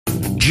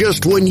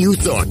just when you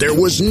thought there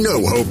was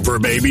no hope for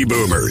baby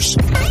boomers.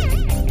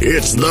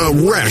 It's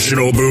the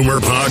Rational Boomer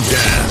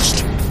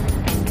Podcast.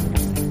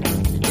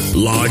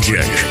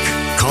 Logic,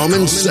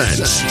 common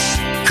sense,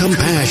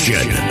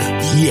 compassion.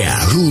 Yeah,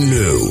 who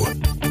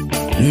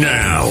knew?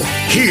 Now,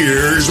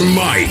 here's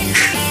Mike.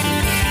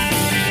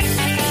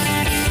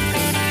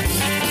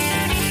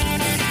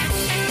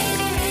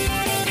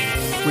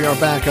 We are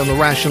back on the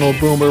Rational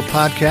Boomer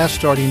Podcast,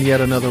 starting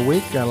yet another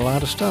week. Got a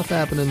lot of stuff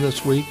happening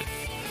this week.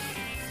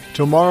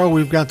 Tomorrow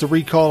we've got the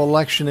recall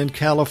election in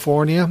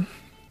California.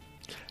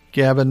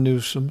 Gavin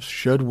Newsom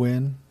should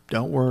win.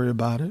 Don't worry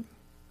about it.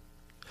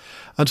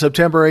 On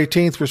September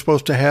 18th, we're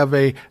supposed to have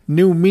a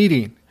new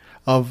meeting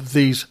of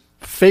these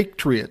fake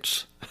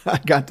patriots. I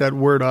got that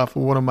word off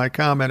of one of my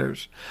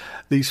commenters.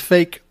 These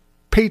fake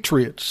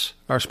patriots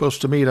are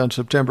supposed to meet on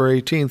September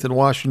 18th in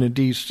Washington,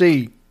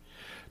 D.C.,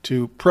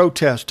 to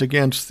protest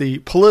against the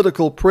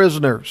political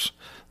prisoners,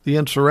 the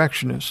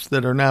insurrectionists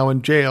that are now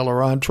in jail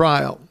or on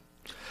trial.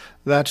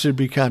 That should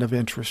be kind of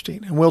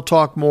interesting. And we'll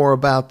talk more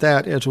about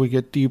that as we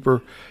get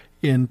deeper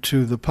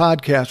into the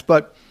podcast.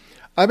 But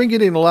I've been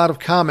getting a lot of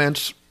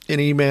comments in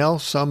email,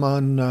 some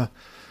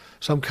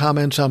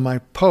comments on my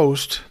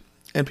post,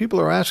 and people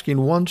are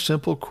asking one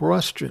simple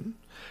question.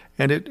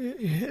 And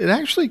it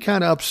actually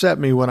kind of upset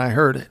me when I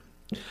heard it.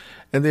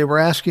 And they were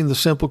asking the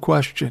simple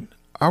question,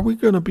 are we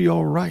going to be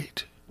all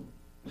right?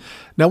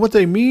 Now, what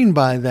they mean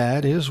by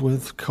that is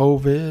with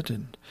COVID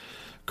and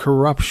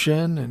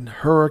corruption and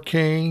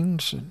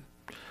hurricanes and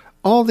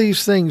all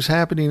these things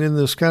happening in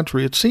this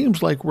country, it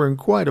seems like we're in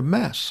quite a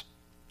mess.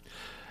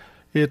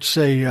 It's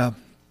a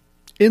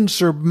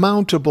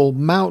insurmountable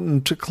mountain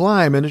to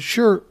climb, and it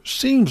sure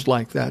seems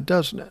like that,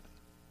 doesn't it?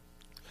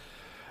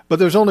 But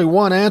there's only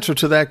one answer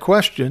to that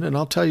question, and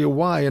I'll tell you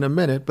why in a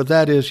minute, but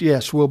that is,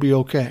 yes, we'll be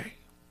okay.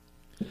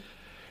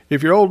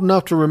 If you're old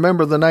enough to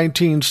remember the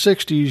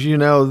 1960s, you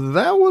know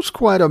that was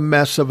quite a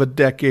mess of a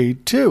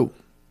decade, too.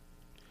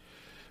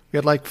 We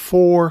had like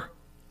 4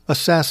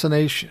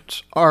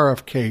 assassinations,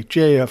 RFK,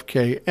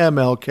 JFK,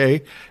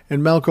 MLK,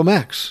 and Malcolm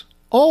X,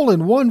 all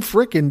in one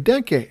frickin'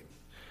 decade.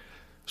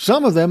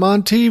 Some of them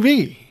on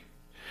TV.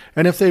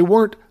 And if they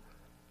weren't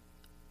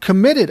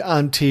committed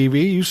on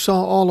TV, you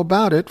saw all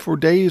about it for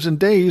days and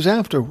days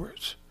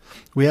afterwards.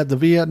 We had the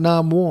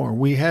Vietnam War.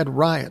 We had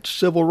riots,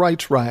 civil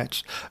rights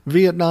riots,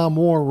 Vietnam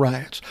War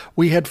riots.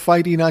 We had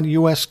fighting on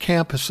U.S.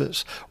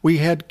 campuses. We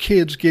had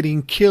kids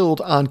getting killed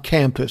on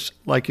campus,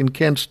 like in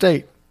Kent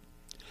State.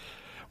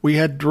 We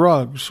had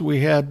drugs. We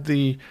had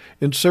the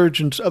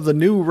insurgence of the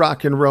new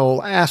rock and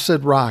roll,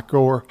 acid rock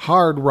or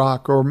hard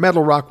rock or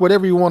metal rock,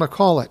 whatever you want to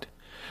call it.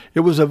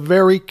 It was a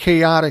very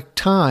chaotic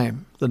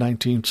time, the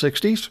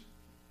 1960s.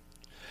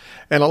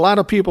 And a lot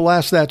of people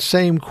asked that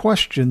same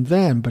question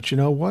then, but you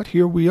know what?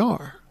 Here we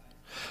are.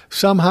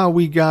 Somehow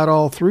we got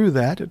all through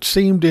that. It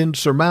seemed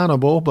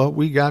insurmountable, but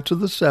we got to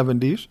the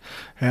 70s,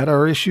 had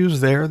our issues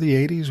there, the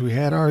 80s, we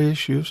had our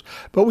issues,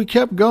 but we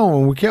kept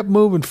going, we kept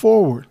moving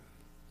forward,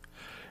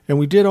 and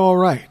we did all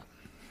right.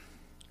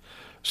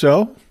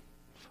 So,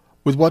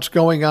 with what's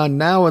going on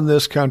now in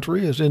this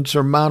country, as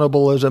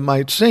insurmountable as it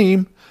might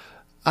seem,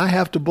 I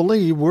have to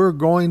believe we're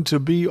going to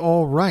be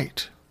all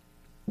right.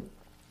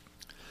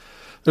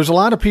 There's a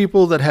lot of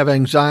people that have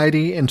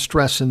anxiety and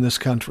stress in this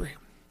country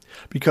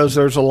because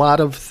there's a lot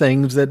of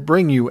things that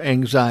bring you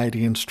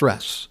anxiety and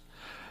stress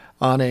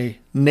on a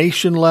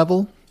nation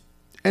level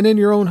and in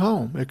your own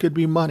home. It could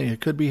be money,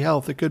 it could be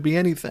health, it could be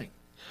anything.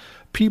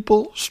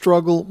 People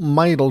struggle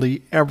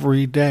mightily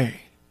every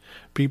day.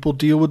 People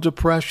deal with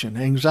depression,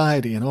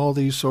 anxiety, and all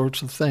these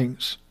sorts of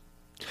things.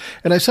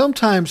 And I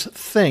sometimes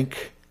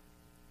think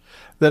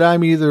that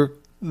I'm either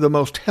the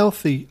most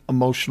healthy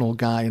emotional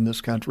guy in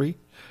this country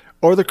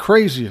or the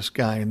craziest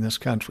guy in this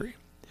country,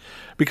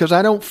 because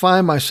I don't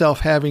find myself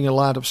having a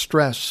lot of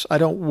stress. I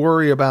don't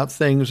worry about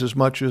things as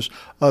much as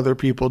other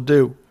people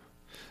do.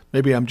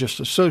 Maybe I'm just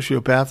a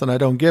sociopath and I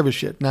don't give a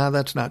shit. No,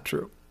 that's not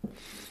true.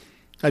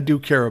 I do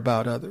care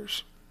about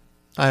others.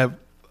 I have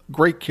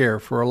great care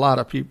for a lot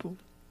of people.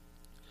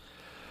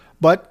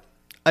 But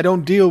I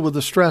don't deal with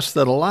the stress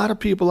that a lot of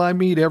people I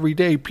meet every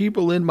day,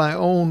 people in my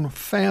own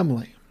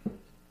family.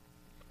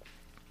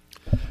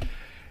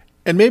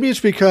 And maybe it's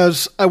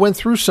because I went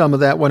through some of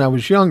that when I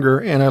was younger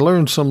and I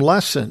learned some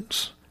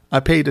lessons. I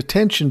paid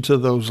attention to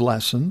those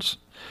lessons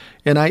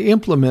and I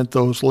implement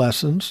those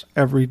lessons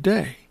every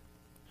day.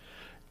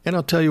 And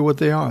I'll tell you what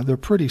they are. They're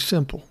pretty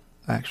simple,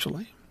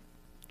 actually.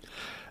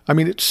 I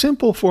mean, it's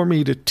simple for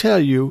me to tell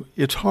you,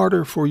 it's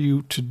harder for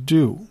you to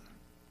do.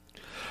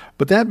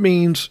 But that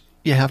means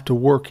you have to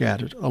work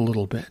at it a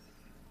little bit.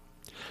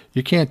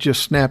 You can't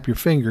just snap your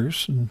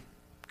fingers and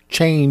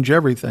change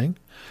everything,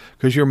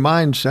 because your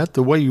mindset,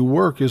 the way you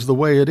work, is the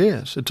way it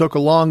is. It took a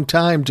long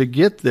time to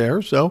get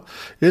there, so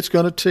it's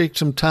going to take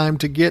some time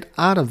to get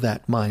out of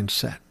that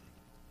mindset.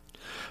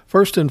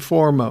 First and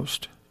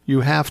foremost,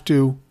 you have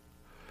to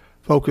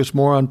focus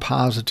more on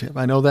positive.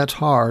 I know that's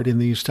hard in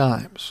these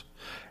times.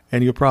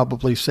 And you'll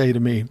probably say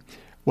to me,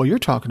 Well, you're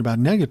talking about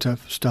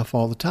negative stuff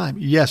all the time.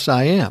 Yes,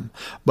 I am.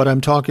 But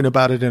I'm talking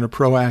about it in a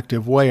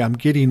proactive way. I'm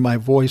getting my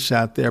voice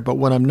out there. But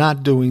when I'm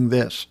not doing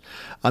this,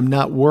 I'm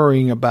not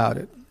worrying about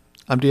it.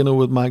 I'm dealing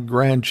with my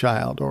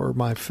grandchild or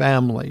my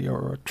family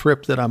or a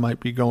trip that I might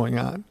be going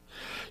on.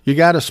 You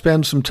got to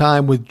spend some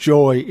time with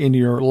joy in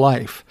your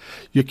life.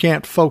 You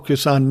can't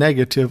focus on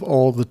negative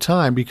all the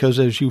time, because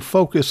as you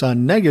focus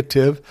on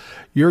negative,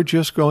 you're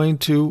just going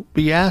to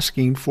be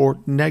asking for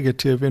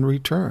negative in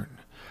return.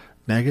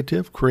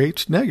 Negative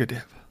creates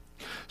negative.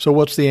 So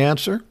what's the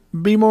answer?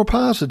 Be more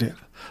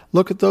positive.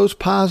 Look at those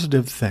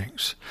positive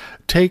things.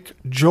 Take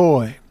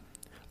joy.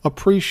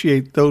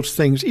 Appreciate those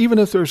things, even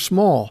if they're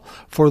small,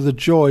 for the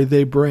joy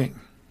they bring.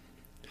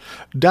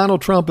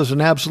 Donald Trump is an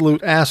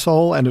absolute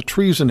asshole and a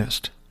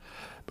treasonist.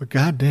 But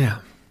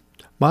goddamn,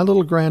 my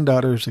little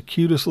granddaughter is the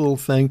cutest little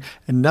thing,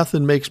 and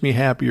nothing makes me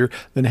happier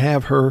than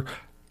have her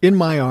in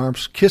my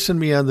arms, kissing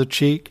me on the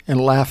cheek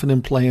and laughing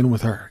and playing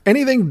with her.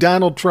 Anything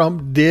Donald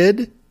Trump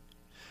did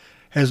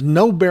has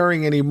no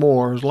bearing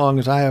anymore as long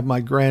as I have my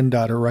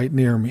granddaughter right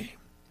near me.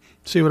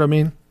 See what I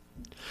mean?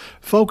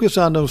 Focus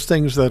on those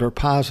things that are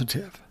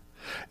positive,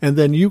 and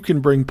then you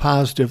can bring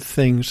positive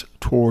things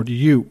toward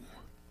you.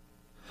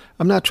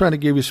 I'm not trying to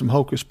give you some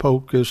hocus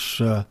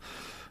pocus,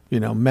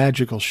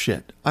 magical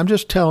shit. I'm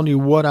just telling you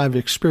what I've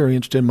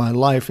experienced in my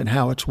life and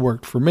how it's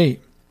worked for me.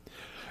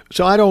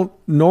 So I don't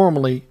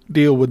normally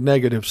deal with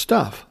negative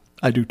stuff.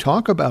 I do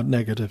talk about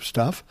negative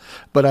stuff,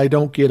 but I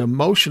don't get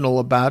emotional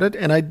about it,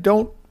 and I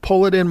don't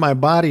pull it in my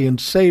body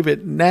and save it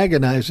and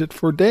agonize it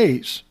for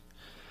days.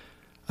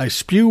 I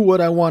spew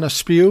what I want to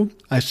spew.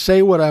 I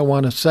say what I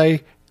want to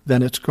say.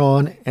 Then it's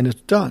gone and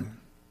it's done.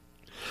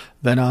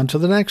 Then on to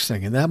the next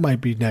thing, and that might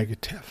be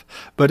negative.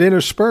 But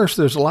interspersed,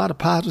 there's a lot of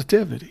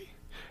positivity,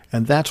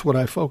 and that's what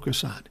I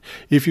focus on.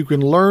 If you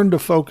can learn to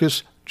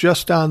focus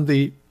just on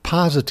the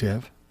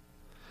positive,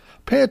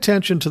 pay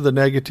attention to the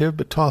negative,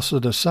 but toss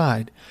it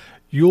aside,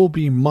 you'll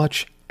be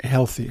much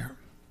healthier.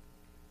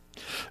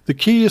 The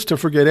key is to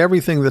forget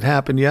everything that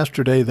happened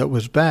yesterday that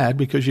was bad,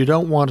 because you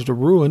don't want it to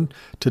ruin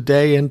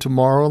today and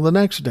tomorrow and the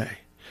next day.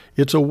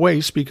 It's a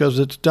waste because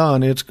it's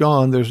done, it's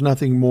gone, there's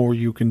nothing more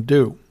you can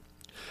do.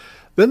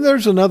 Then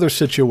there's another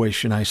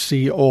situation I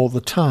see all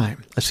the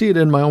time. I see it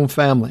in my own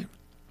family.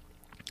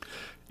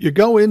 You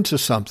go into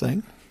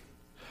something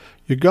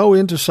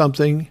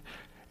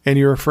and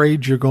you're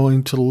afraid you're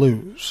going to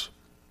lose.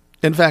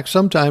 In fact,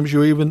 sometimes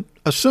you even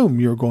assume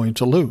you're going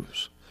to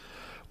lose.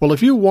 Well,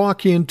 if you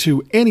walk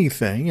into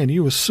anything and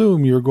you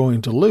assume you're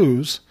going to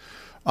lose,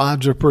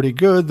 odds are pretty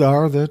good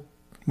that,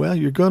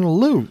 you're going to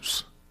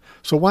lose.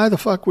 So why the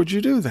fuck would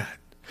you do that?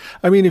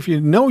 I mean, if you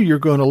know you're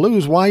going to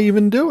lose, why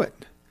even do it?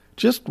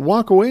 Just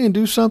walk away and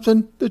do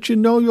something that you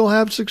know you'll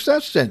have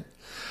success in.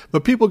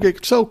 But people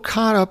get so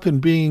caught up in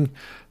being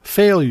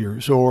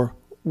failures or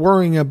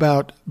worrying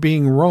about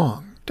being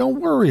wrong.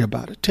 Don't worry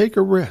about it. Take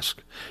a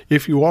risk.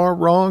 If you are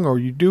wrong or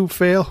you do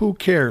fail, who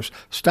cares?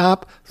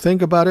 Stop,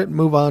 think about it,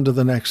 move on to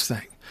the next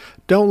thing.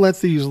 Don't let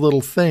these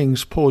little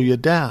things pull you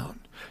down.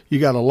 You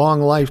got a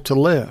long life to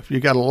live. You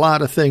got a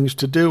lot of things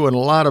to do and a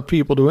lot of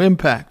people to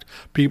impact,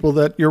 people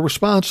that you're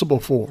responsible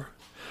for.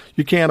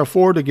 You can't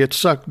afford to get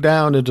sucked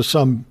down into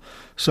some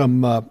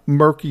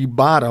murky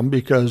bottom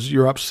because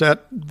you're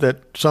upset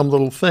that some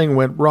little thing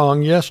went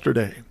wrong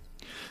yesterday.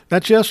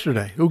 That's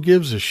yesterday. Who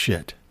gives a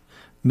shit?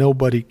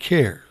 Nobody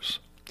cares.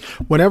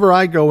 Whenever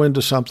I go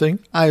into something,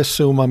 I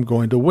assume I'm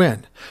going to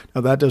win. Now,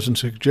 that doesn't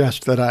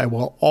suggest that I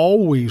will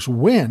always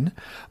win,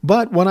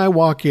 but when I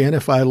walk in,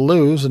 if I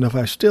lose and if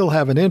I still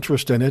have an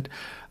interest in it,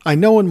 I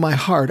know in my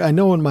heart, I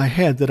know in my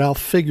head that I'll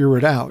figure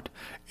it out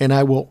and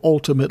I will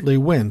ultimately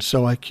win.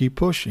 So I keep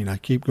pushing. I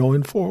keep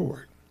going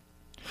forward.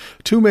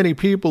 Too many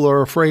people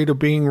are afraid of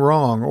being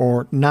wrong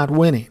or not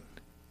winning.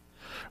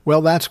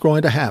 Well, that's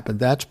going to happen.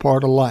 That's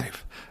part of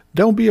life.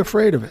 Don't be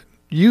afraid of it.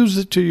 Use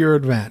it to your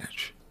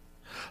advantage.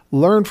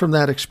 Learn from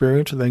that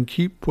experience and then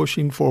keep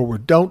pushing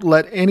forward. Don't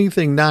let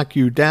anything knock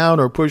you down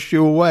or push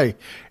you away.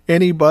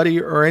 Anybody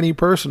or any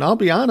person. I'll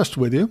be honest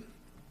with you.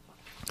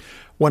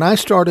 When I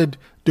started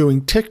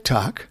doing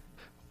TikTok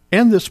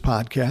and this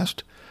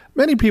podcast,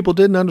 many people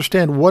didn't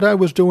understand what I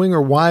was doing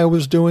or why I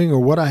was doing or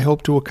what I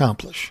hoped to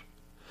accomplish.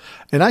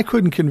 And I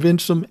couldn't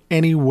convince them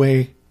any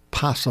way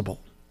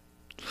possible.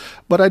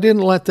 But I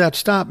didn't let that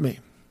stop me.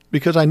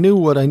 Because I knew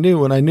what I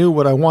knew and I knew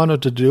what I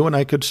wanted to do and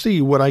I could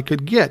see what I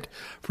could get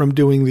from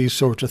doing these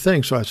sorts of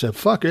things. So I said,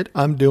 fuck it,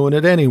 I'm doing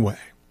it anyway.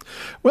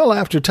 Well,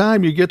 after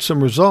time, you get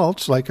some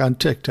results like on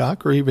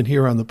TikTok or even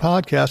here on the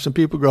podcast and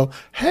people go,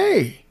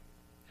 hey,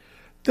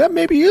 that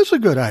maybe is a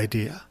good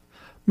idea.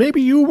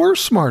 Maybe you were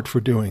smart for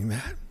doing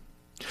that.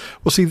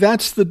 Well, see,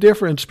 that's the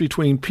difference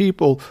between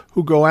people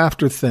who go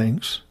after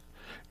things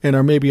and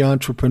are maybe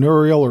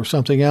entrepreneurial or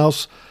something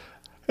else,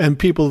 and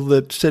people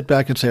that sit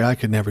back and say, I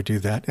could never do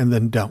that, and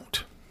then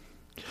don't.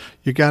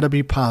 You got to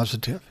be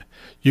positive.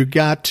 You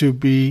got to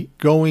be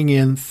going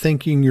in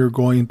thinking you're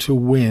going to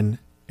win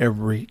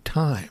every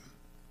time.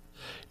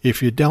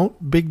 If you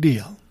don't, big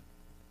deal.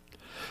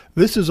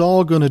 This is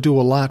all going to do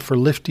a lot for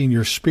lifting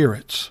your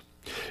spirits.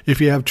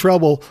 If you have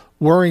trouble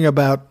worrying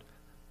about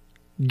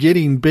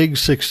getting big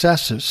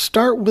successes,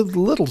 start with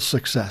little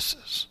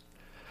successes.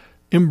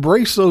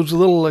 Embrace those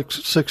little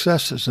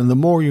successes, and the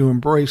more you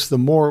embrace, the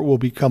more it will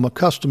become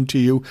accustomed to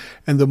you,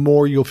 and the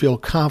more you'll feel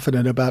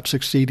confident about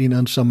succeeding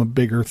on some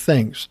bigger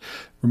things.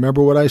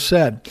 Remember what I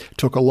said. It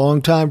took a long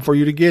time for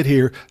you to get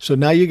here, so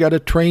now you got to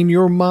train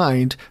your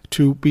mind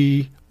to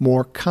be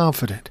more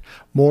confident,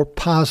 more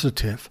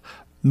positive,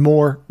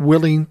 more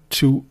willing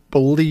to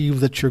believe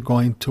that you're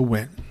going to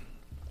win.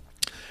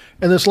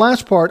 And this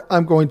last part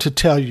I'm going to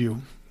tell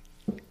you.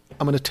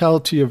 I'm going to tell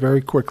it to you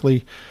very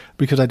quickly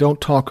because I don't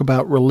talk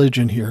about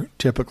religion here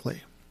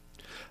typically.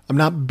 I'm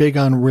not big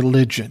on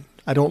religion.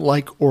 I don't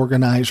like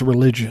organized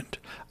religion.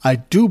 I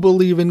do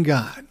believe in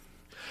God.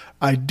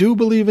 I do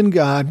believe in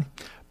God,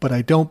 but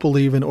I don't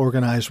believe in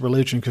organized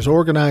religion because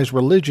organized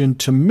religion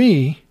to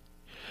me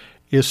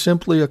is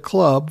simply a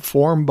club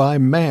formed by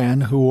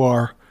men who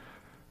are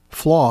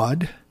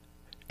flawed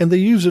and they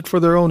use it for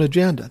their own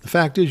agenda. The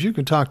fact is you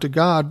can talk to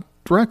God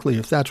directly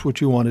if that's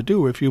what you want to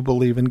do, if you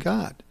believe in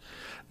God.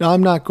 Now,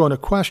 I'm not going to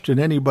question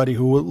anybody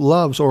who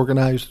loves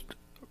organized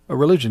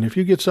religion. If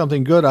you get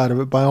something good out of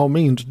it, by all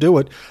means, do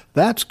it.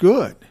 That's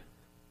good.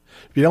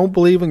 If you don't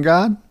believe in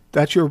God,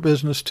 that's your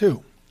business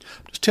too.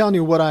 I'm just telling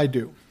you what I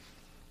do.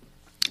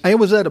 I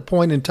was at a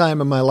point in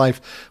time in my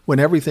life when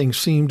everything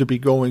seemed to be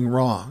going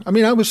wrong. I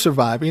mean, I was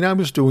surviving. I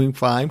was doing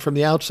fine. From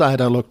the outside,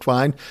 I looked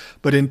fine.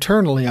 But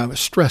internally, I was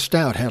stressed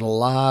out, had a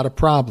lot of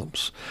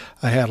problems.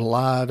 I had a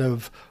lot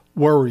of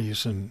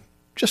worries and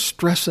just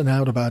stressing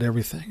out about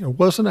everything. It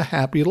wasn't a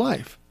happy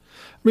life.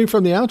 I mean,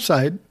 from the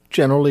outside,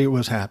 generally it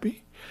was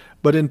happy,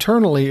 but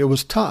internally it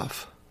was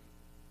tough.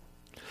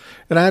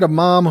 And I had a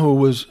mom who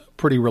was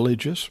pretty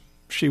religious.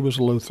 She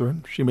was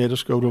Lutheran. She made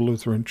us go to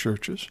Lutheran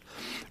churches.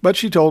 But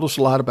she told us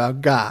a lot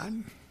about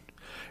God.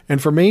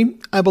 And for me,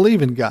 I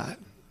believe in God.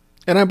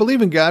 And I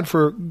believe in God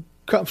for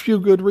a few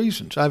good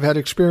reasons. I've had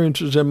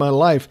experiences in my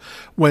life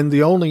when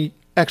the only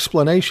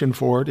explanation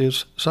for it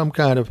is some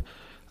kind of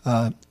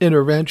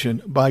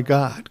intervention by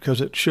God,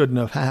 because it shouldn't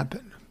have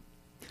happened.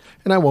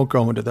 And I won't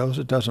go into those.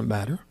 It doesn't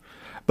matter.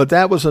 But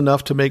that was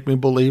enough to make me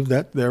believe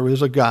that there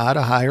is a God,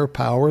 a higher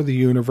power, the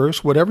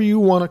universe, whatever you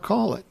want to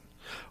call it.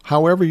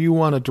 However you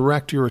want to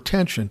direct your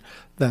attention,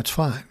 that's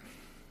fine.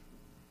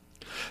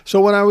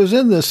 So when I was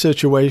in this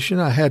situation,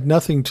 I had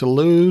nothing to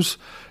lose,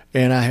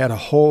 and I had a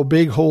whole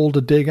big hole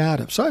to dig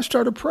out of. So I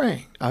started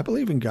praying. I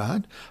believe in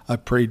God.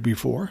 I've prayed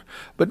before.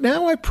 But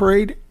now I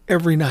prayed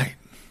every night.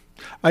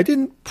 I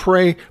didn't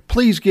pray,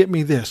 please get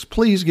me this,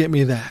 please get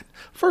me that.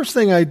 First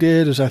thing I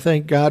did is I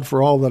thanked God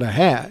for all that I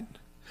had.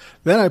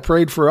 Then I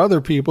prayed for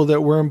other people that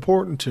were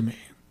important to me.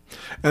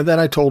 And then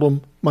I told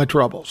them my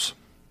troubles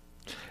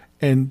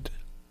and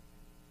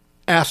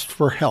asked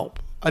for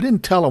help. I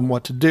didn't tell them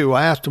what to do.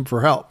 I asked them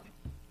for help.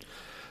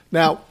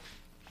 Now,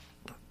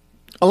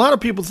 a lot of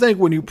people think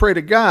when you pray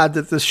to God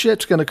that the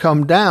shit's going to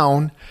come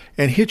down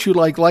and hit you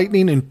like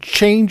lightning and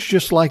change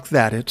just like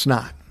that. It's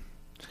not.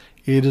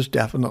 It is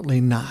definitely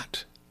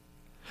not.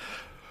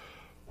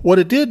 What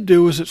it did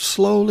do is it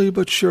slowly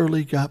but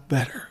surely got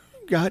better,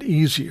 got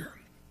easier.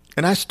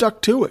 And I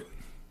stuck to it.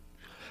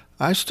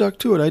 I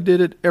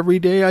did it every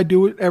day. I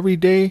do it every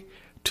day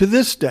to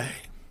this day.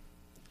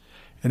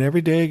 And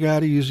every day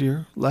got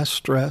easier, less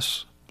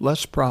stress,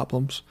 less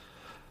problems,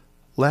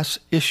 less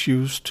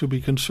issues to be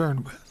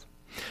concerned with.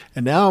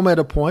 And now I'm at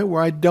a point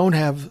where I don't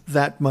have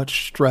that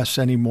much stress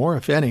anymore,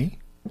 if any.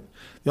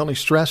 The only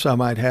stress I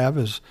might have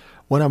is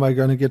when am I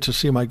going to get to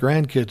see my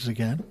grandkids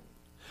again?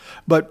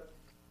 But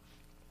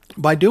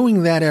by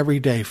doing that every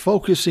day,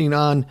 focusing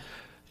on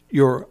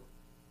your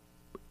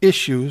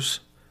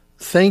issues,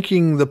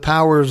 thanking the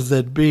powers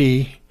that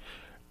be,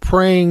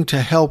 praying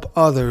to help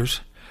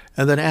others,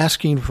 and then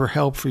asking for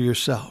help for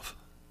yourself.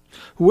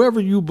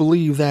 Whoever you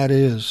believe that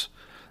is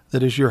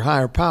your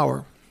higher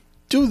power,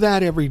 do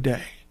that every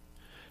day.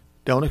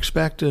 Don't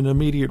expect an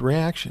immediate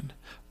reaction,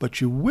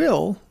 but you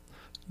will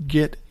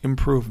get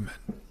improvement.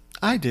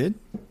 I did.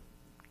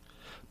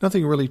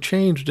 Nothing really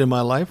changed in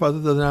my life other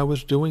than I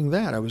was doing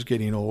that. I was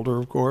getting older,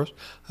 of course.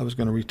 I was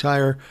going to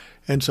retire.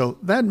 And so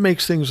that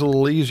makes things a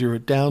little easier.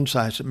 It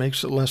downsizes. It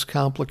makes it less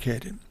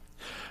complicated.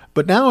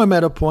 But now I'm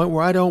at a point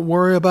where I don't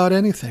worry about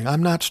anything.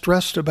 I'm not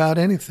stressed about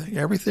anything.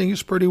 Everything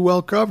is pretty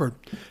well covered.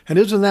 And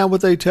isn't that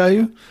what they tell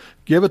you?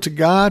 Give it to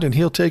God and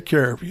He'll take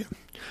care of you.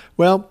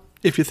 Well,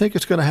 if you think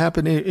it's going to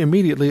happen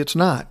immediately, it's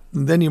not.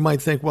 And then you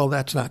might think, well,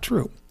 that's not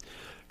true.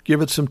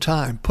 Give it some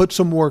time. Put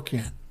some work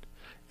in.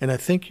 And I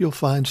think you'll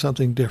find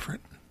something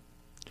different.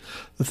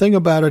 The thing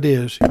about it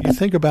is, you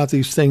think about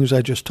these things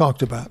I just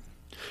talked about.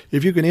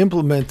 If you can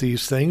implement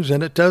these things,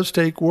 and it does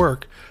take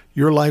work,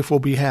 your life will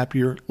be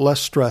happier, less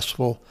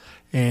stressful,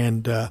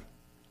 and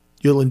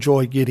you'll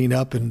enjoy getting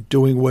up and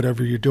doing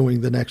whatever you're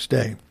doing the next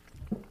day.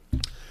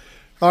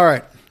 All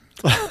right.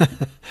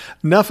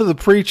 Enough of the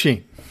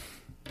preaching.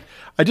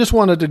 I just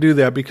wanted to do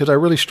that because I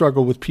really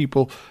struggle with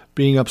people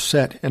being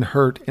upset and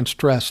hurt and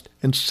stressed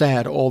and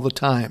sad all the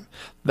time.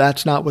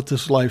 That's not what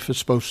this life is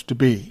supposed to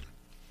be.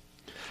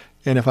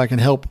 And if I can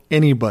help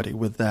anybody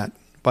with that,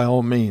 by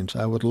all means.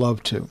 I would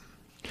love to.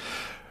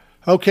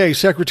 Okay,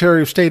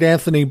 Secretary of State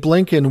Anthony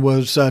Blinken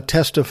was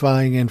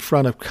testifying in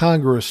front of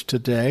Congress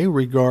today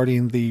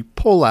regarding the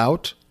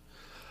pullout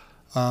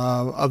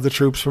of the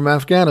troops from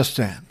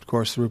Afghanistan. Of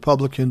course, the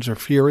Republicans are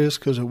furious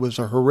because it was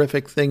a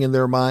horrific thing in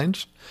their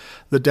minds.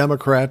 The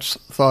Democrats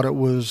thought it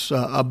was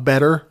a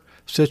better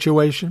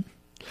situation.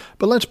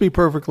 But let's be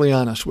perfectly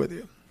honest with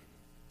you.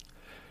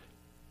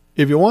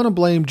 If you want to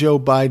blame Joe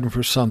Biden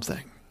for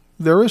something,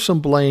 there is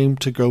some blame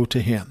to go to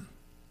him.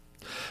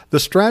 The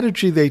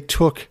strategy they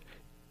took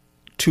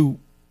to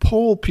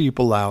pull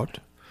people out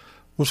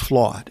was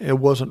flawed. It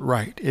wasn't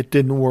right. It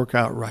didn't work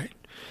out right.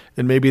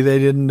 And maybe they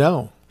didn't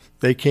know.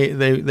 They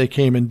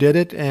came and did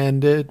it,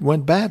 and it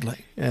went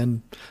badly.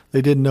 And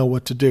they didn't know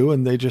what to do,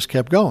 and they just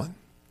kept going.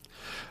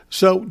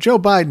 So Joe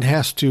Biden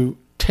has to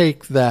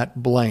take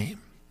that blame.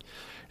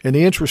 And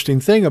the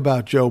interesting thing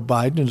about Joe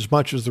Biden, as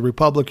much as the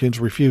Republicans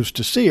refuse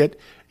to see it,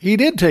 he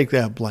did take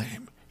that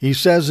blame. He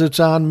says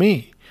it's on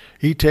me.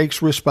 He takes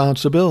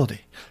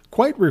responsibility.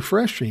 Quite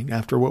refreshing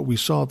after what we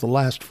saw the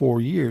last 4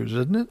 years,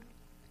 isn't it?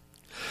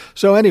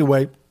 So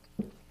anyway,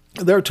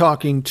 they're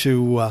talking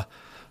to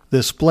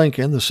this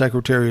Blinken, the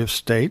Secretary of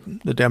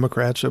State. The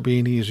Democrats are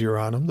being easier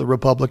on him. The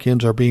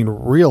Republicans are being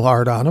real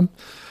hard on him,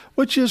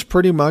 which is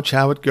pretty much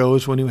how it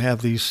goes when you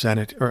have these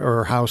Senate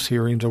or House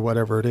hearings or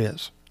whatever it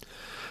is.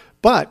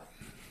 But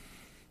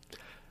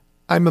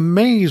I'm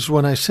amazed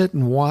when I sit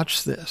and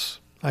watch this.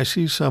 I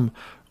see some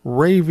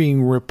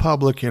raving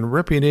Republican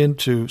ripping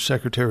into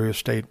Secretary of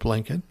State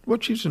Blinken,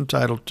 which he's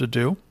entitled to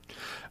do.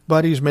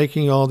 But he's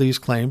making all these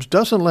claims,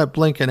 doesn't let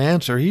Blinken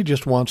answer. He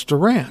just wants to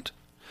rant,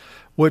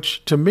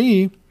 which to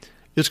me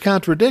is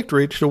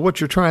contradictory to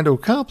what you're trying to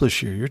accomplish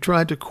here. You're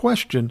trying to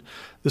question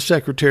the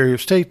Secretary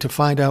of State to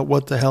find out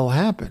what the hell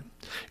happened.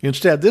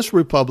 Instead, this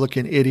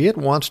Republican idiot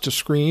wants to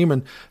scream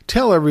and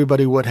tell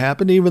everybody what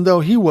happened, even though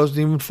he wasn't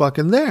even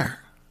fucking there.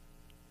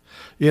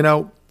 You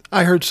know,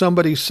 I heard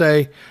somebody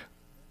say,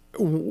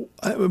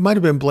 it might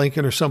have been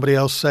Blinken or somebody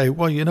else say,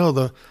 well, you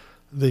know,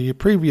 the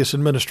previous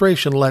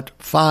administration let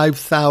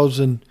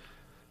 5,000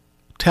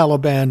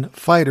 Taliban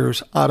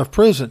fighters out of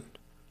prison.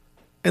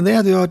 And they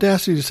had the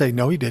audacity to say,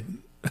 no, he didn't.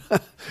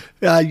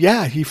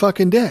 Yeah, he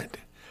fucking did.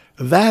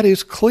 That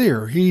is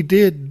clear. He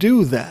did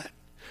do that.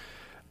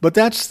 But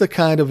that's the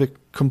kind of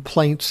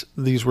complaints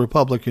these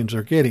Republicans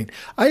are getting.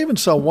 I even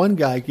saw one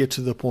guy get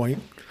to the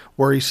point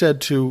where he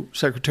said to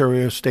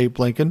Secretary of State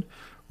Blinken,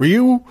 were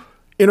you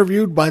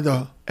interviewed by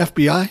the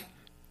FBI?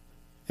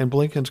 And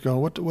Blinken's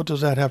going, what does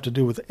that have to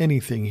do with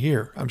anything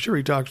here? I'm sure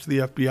he talks to the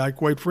FBI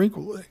quite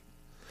frequently.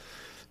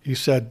 He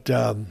said,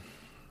 do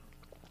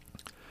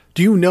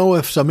you know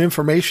if some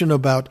information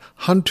about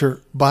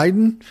Hunter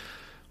Biden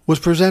was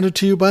presented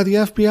to you by the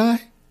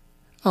FBI?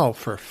 Oh,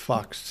 for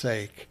fuck's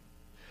sake.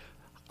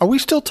 Are we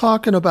still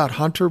talking about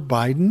Hunter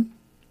Biden?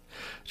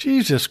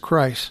 Jesus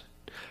Christ.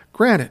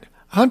 Granted,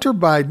 Hunter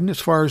Biden, as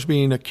far as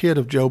being a kid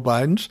of Joe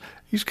Biden's,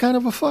 he's kind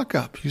of a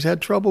fuck-up. He's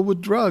had trouble with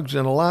drugs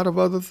and a lot of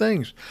other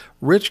things.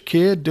 Rich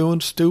kid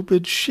doing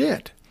stupid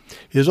shit.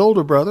 His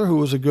older brother, who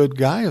was a good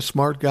guy, a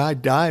smart guy,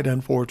 died,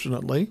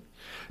 unfortunately.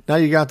 Now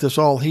you got this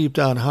all heaped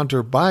on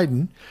Hunter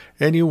Biden,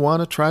 and you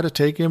want to try to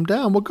take him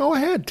down. Well, go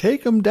ahead,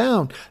 take him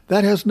down.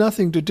 That has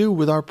nothing to do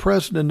with our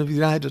President of the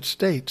United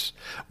States,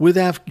 with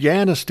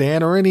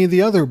Afghanistan, or any of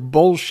the other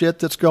bullshit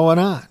that's going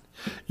on.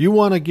 You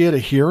want to get a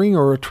hearing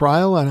or a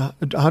trial on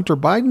Hunter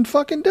Biden?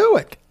 Fucking do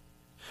it.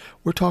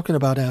 We're talking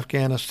about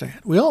Afghanistan.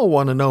 We all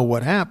want to know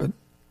what happened.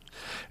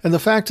 And the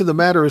fact of the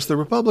matter is the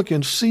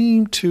Republicans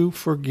seem to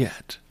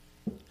forget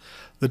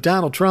that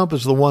Donald Trump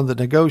is the one that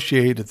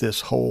negotiated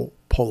this whole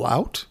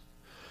pullout.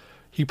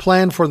 He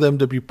planned for them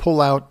to be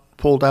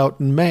pulled out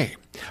in May.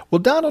 Well,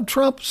 Donald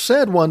Trump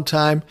said one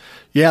time,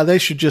 yeah, they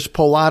should just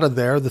pull out of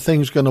there. The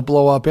thing's going to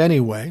blow up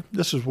anyway.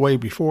 This is way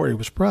before he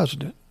was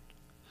president.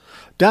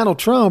 Donald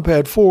Trump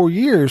had 4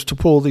 years to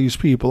pull these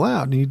people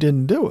out, and he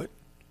didn't do it.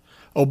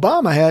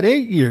 Obama had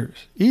 8 years.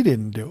 He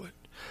didn't do it.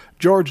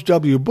 George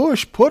W.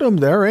 Bush put him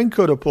there and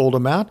could have pulled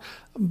him out,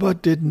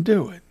 but didn't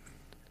do it.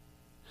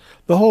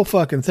 The whole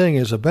fucking thing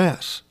is a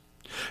mess.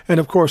 And,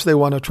 of course, they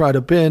want to try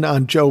to pin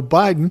on Joe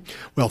Biden.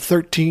 Well,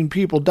 13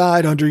 people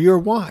died under your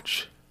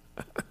watch.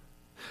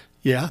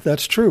 Yeah,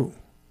 that's true.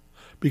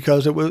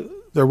 Because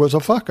there was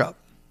a fuck-up.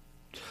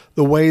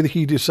 The way that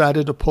he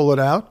decided to pull it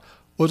out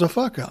was a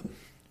fuck-up.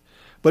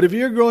 But if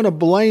you're going to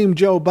blame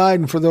Joe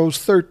Biden for those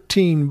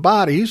 13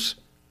 bodies,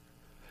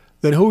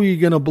 then who are you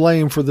going to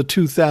blame for the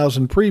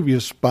 2,000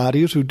 previous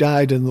bodies who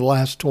died in the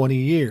last 20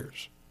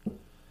 years?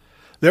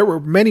 There were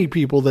many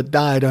people that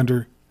died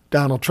under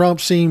Donald Trump.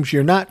 Seems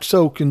you're not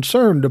so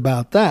concerned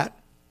about that.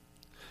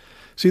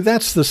 See,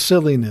 that's the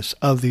silliness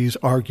of these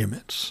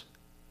arguments.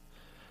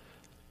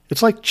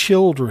 It's like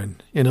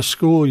children in a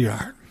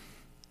schoolyard.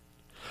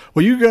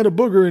 Well, you got a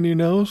booger in your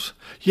nose?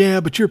 Yeah,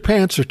 but your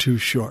pants are too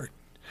short.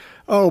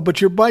 Oh,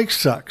 but your bike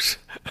sucks.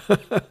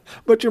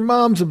 But your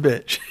mom's a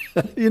bitch.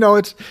 You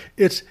know,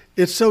 it's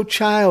so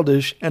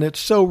childish and it's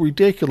so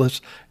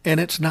ridiculous and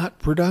it's not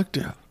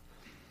productive.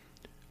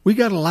 We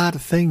got a lot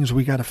of things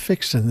we got to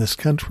fix in this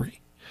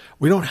country.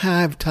 We don't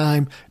have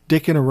time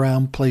dicking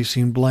around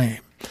placing blame.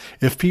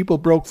 If people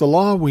broke the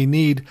law, we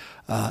need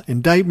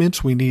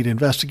indictments, we need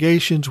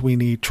investigations, we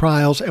need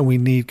trials, and we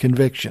need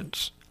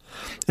convictions.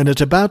 And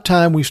it's about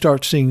time we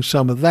start seeing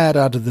some of that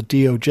out of the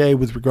DOJ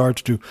with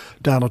regards to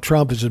Donald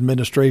Trump, his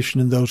administration,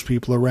 and those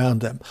people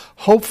around them.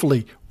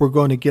 Hopefully, we're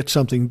going to get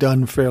something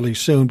done fairly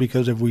soon,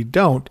 because if we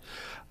don't,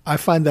 I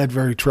find that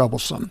very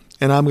troublesome.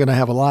 And I'm going to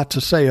have a lot to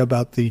say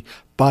about the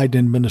Biden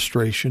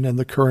administration and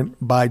the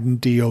current Biden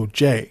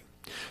DOJ.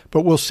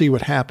 But we'll see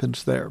what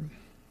happens there.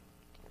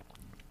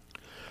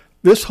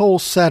 This whole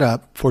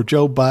setup for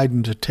Joe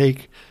Biden to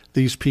take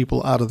these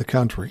people out of the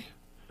country,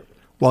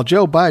 while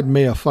Joe Biden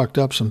may have fucked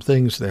up some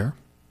things there,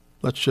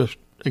 let's just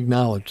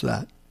acknowledge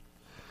that.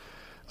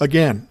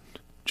 Again,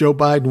 Joe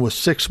Biden was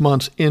 6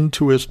 months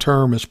into his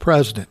term as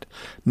president.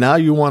 Now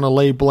you want to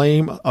lay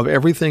blame of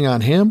everything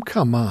on him?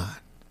 Come on.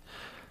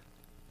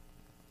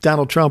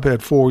 Donald Trump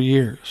had 4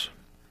 years.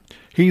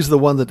 He's the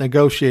one that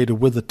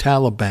negotiated with the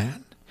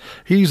Taliban.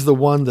 He's the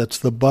one that's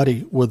the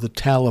buddy with the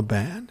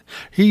Taliban.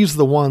 He's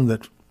the one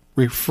that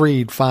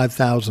freed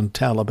 5,000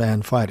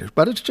 Taliban fighters.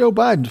 But it's Joe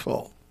Biden's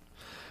fault.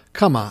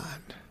 Come on.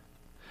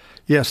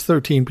 Yes,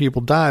 13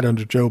 people died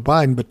under Joe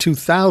Biden, but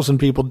 2,000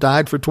 people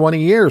died for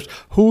 20 years.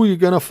 Who are you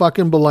going to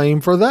fucking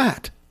blame for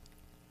that?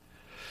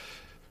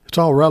 It's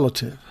all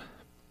relative.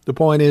 The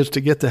point is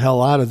to get the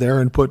hell out of there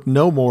and put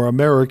no more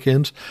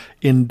Americans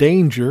in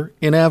danger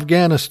in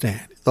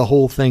Afghanistan. The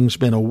whole thing's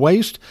been a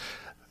waste.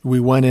 We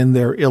went in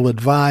there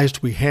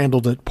ill-advised. We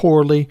handled it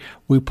poorly.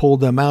 We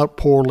pulled them out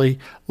poorly.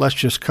 Let's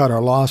just cut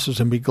our losses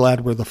and be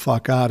glad we're the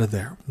fuck out of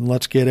there. And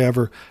let's get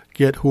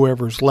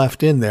whoever's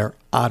left in there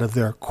out of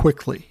there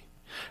quickly.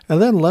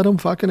 And then let them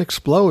fucking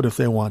explode if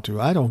they want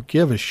to. I don't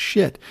give a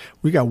shit.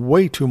 We got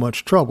way too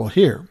much trouble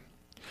here.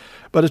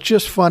 But it's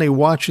just funny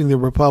watching the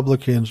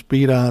Republicans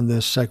beat on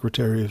this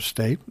Secretary of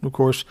State. Of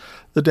course,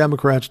 the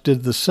Democrats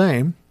did the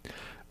same.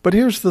 But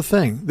here's the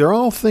thing. They're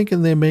all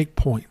thinking they make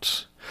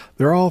points.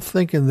 They're all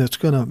thinking that's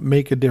going to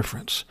make a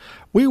difference.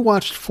 We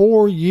watched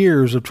 4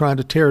 years of trying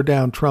to tear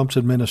down Trump's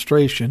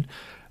administration,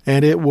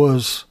 and it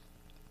was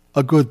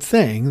a good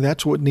thing.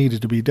 That's what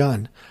needed to be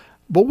done.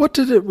 But what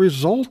did it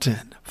result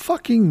in?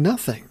 Fucking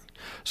nothing.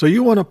 So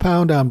you want to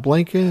pound on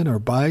Blinken or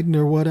Biden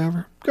or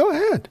whatever? Go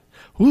ahead.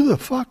 Who the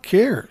fuck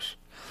cares?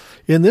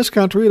 In this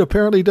country, it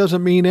apparently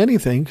doesn't mean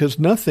anything because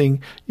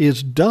nothing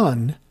is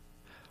done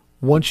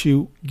once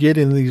you get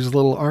in these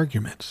little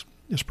arguments.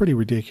 It's pretty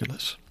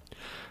ridiculous.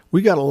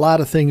 We got a lot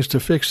of things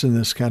to fix in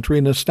this country,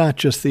 and it's not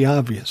just the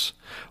obvious.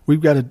 We've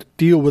got to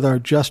deal with our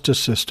justice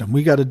system.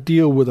 We got to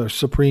deal with our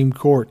Supreme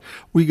Court.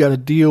 We got to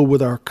deal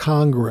with our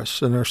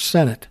Congress and our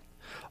Senate.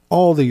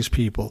 All these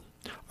people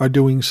are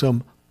doing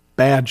some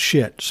bad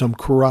shit, some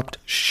corrupt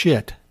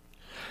shit,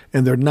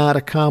 and they're not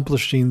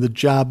accomplishing the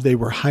job they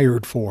were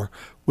hired for,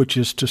 which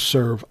is to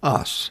serve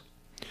us.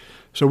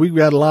 So we've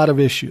got a lot of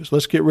issues.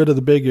 Let's get rid of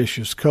the big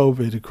issues,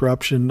 COVID,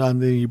 corruption on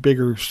the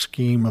bigger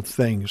scheme of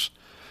things.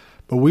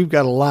 But we've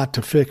got a lot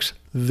to fix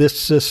this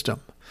system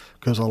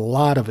because a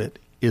lot of it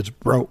is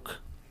broke.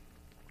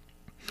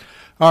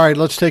 All right,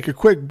 let's take a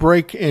quick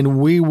break and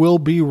we will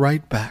be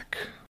right back.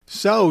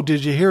 So,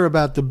 did you hear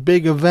about the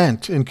big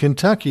event in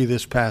Kentucky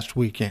this past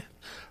weekend?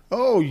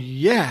 Oh,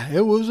 yeah,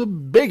 it was a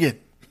biggin'.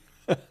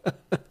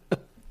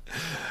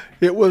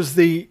 It was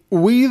the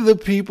We the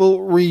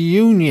People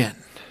reunion.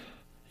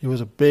 It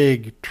was a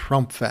big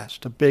Trump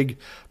fest, a big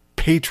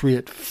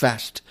Patriot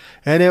fest,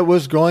 and it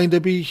was going to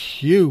be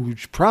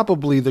huge,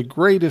 probably the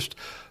greatest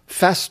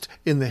fest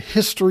in the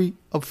history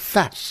of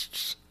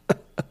fests.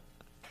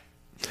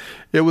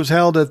 It was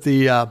held at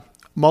the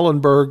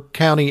Muhlenberg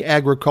County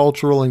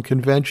Agricultural and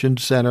Convention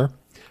Center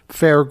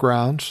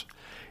Fairgrounds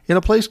in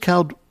a place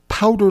called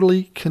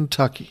Powderly,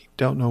 Kentucky.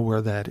 Don't know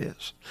where that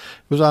is.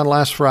 It was on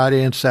last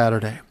Friday and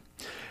Saturday.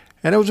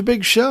 And it was a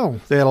big show.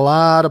 They had a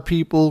lot of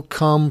people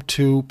come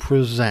to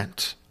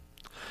present.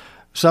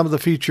 Some of the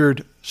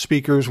featured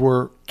speakers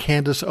were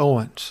Candace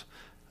Owens,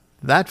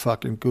 that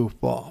fucking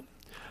goofball.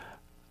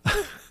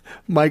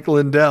 Mike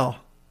Lindell,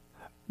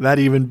 that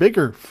even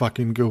bigger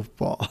fucking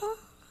goofball.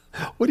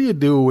 What do you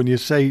do when you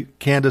say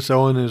Candace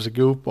Owens is a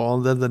goofball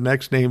and then the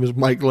next name is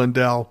Mike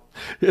Lindell?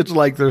 It's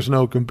like there's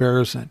no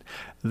comparison.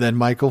 Then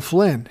Michael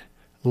Flynn,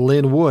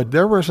 Lynn Wood.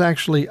 There was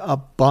actually a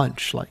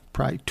bunch, like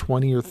probably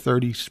 20 or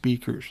 30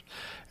 speakers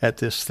at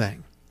this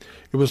thing.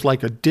 It was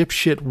like a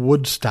dipshit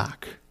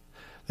Woodstock.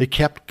 They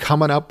kept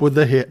coming up with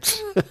the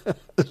hits,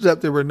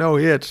 except there were no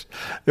hits.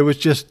 It was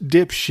just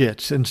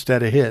dipshits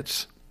instead of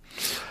hits.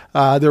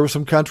 There was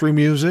some country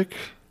music.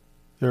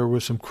 There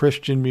was some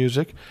Christian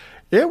music.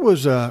 It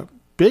was a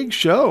big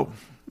show.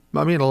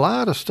 I mean, a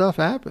lot of stuff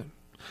happened,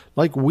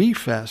 like We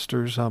Fest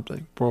or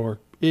something for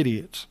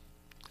idiots.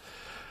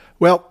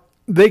 Well,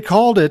 they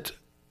called it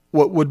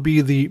what would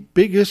be the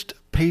biggest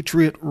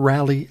Patriot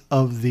rally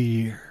of the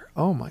year.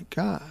 Oh, my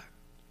God.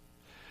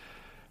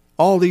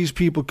 All these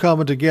people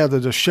coming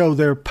together to show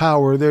their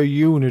power, their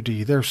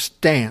unity, their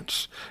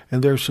stance,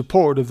 and their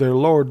support of their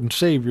Lord and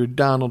Savior,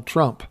 Donald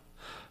Trump.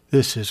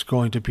 This is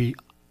going to be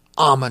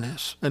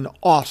ominous and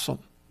awesome.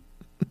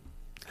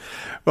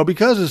 Well,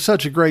 because it's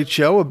such a great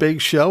show, a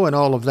big show and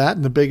all of that,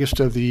 and the biggest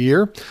of the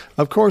year,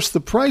 of course, the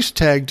price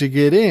tag to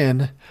get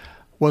in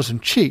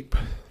wasn't cheap.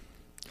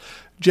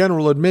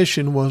 General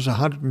admission was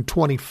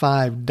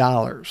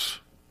 $125.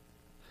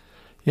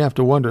 You have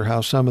to wonder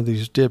how some of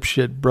these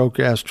dipshit,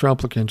 broke-ass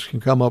Trumplicans can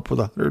come up with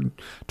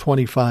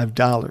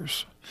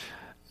 $125.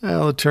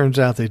 Well, it turns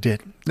out they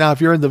didn't. Now,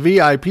 if you're in the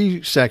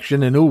VIP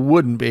section, and who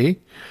wouldn't be,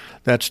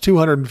 that's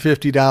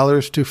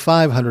 $250 to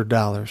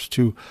 $500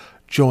 to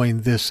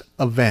join this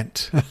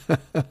event.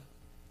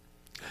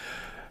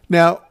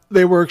 Now,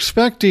 they were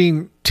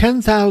expecting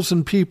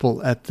 10,000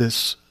 people at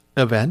this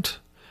event,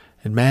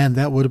 and man,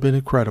 that would have been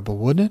incredible,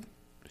 wouldn't it?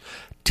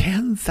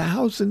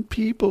 10,000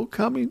 people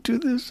coming to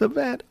this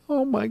event.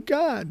 Oh, my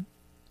God.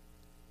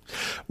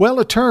 Well,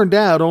 it turned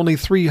out only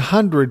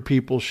 300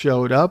 people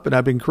showed up, and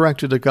I've been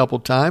corrected a couple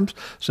times.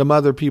 Some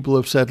other people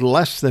have said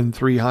less than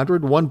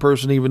 300. One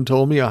person even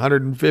told me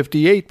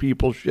 158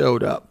 people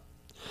showed up.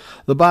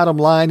 The bottom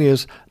line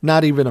is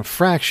not even a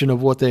fraction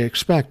of what they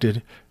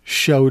expected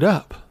showed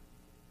up,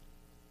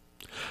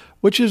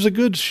 which is a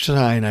good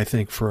sign, I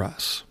think, for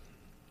us.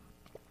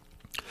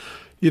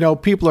 You know,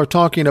 people are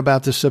talking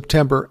about the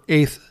September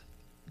 8th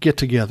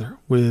get-together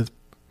with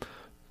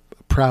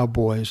Proud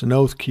Boys and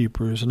Oath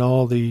Keepers and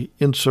all the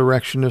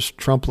insurrectionist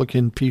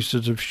Trumplican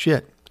pieces of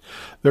shit.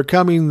 They're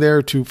coming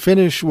there to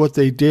finish what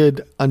they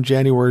did on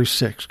January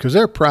 6th because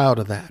they're proud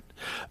of that.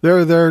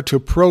 They're there to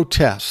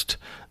protest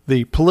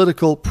the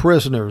political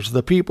prisoners,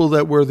 the people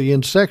that were the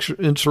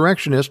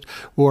insurrectionists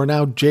who are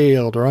now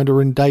jailed or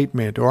under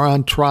indictment or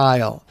on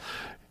trial.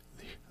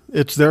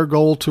 It's their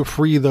goal to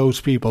free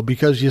those people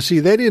because, you see,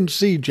 they didn't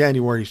see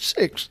January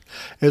 6th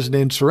as an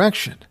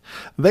insurrection.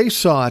 They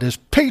saw it as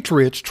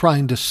patriots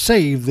trying to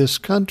save this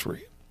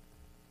country.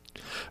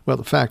 Well,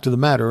 the fact of the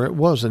matter, it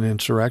was an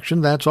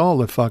insurrection. That's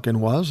all it fucking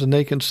was, and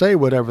they can say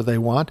whatever they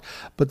want,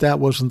 but that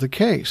wasn't the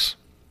case.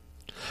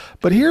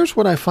 But here's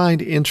what I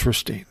find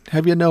interesting.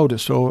 Have you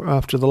noticed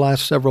after the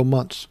last several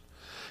months?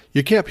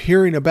 You kept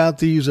hearing about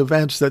these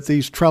events that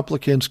these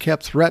Trumplicans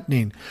kept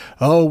threatening.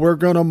 Oh, we're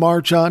going to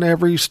march on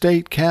every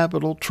state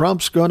capital.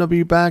 Trump's going to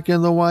be back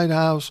in the White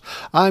House.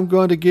 I'm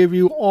going to give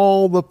you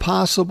all the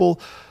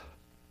possible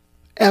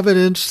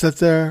evidence that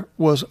there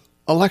was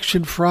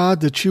election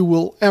fraud that you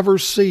will ever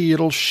see.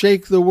 It'll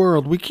shake the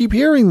world. We keep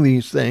hearing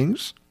these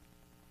things.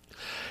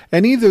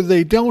 And either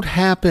they don't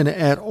happen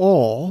at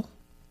all,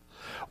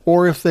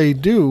 or if they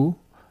do,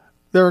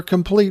 they're a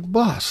complete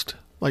bust,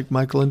 like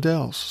Michael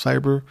Lindell's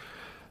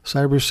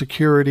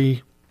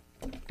cybersecurity,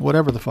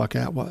 whatever the fuck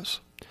that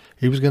was.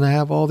 He was going to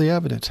have all the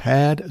evidence,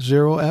 had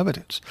zero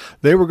evidence.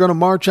 They were going to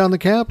march on the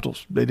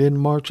Capitals. They didn't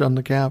march on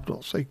the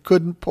Capitals. They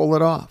couldn't pull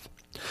it off.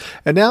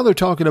 And now they're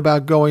talking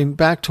about going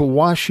back to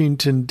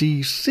Washington,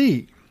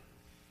 D.C.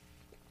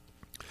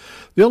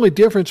 The only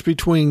difference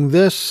between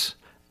this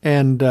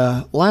and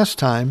last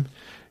time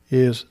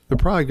is they're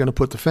probably going to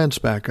put the fence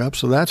back up,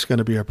 so that's going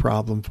to be a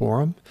problem for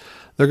them.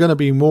 They're going to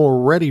be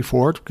more ready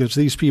for it because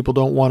these people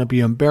don't want to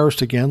be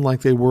embarrassed again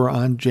like they were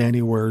on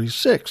January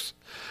 6th.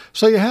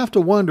 So you have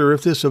to wonder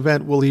if this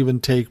event will even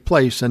take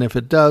place, and if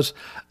it does,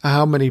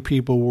 how many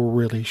people will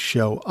really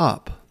show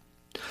up.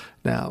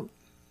 Now,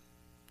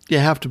 you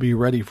have to be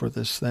ready for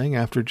this thing.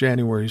 After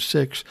January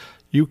 6th,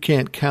 you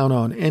can't count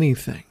on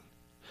anything.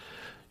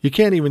 You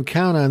can't even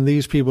count on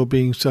these people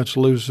being such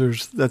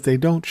losers that they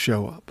don't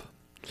show up.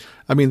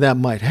 I mean, that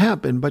might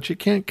happen, but you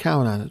can't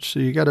count on it. So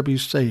you got to be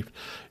safe.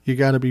 You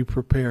got to be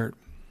prepared.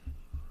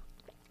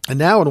 And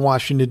now in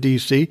Washington,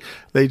 D.C.,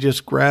 they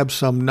just grabbed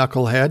some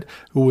knucklehead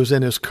who was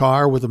in his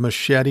car with a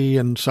machete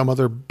and some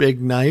other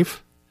big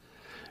knife.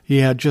 He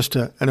had just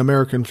an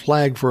American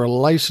flag for a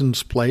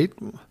license plate.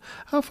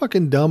 How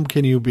fucking dumb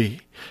can you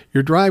be?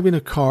 You're driving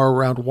a car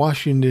around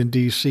Washington,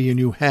 D.C., and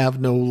you have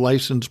no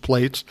license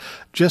plates,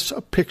 just a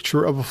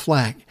picture of a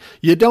flag.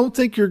 You don't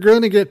think you're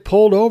going to get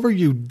pulled over,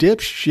 you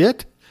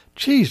dipshit?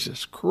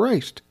 Jesus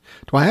Christ.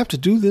 Do I have to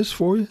do this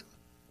for you?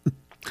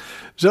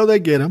 So they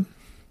get him.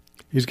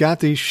 He's got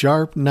these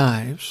sharp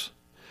knives.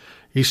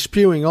 He's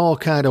spewing all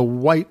kind of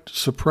white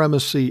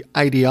supremacy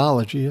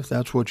ideology, if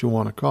that's what you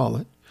want to call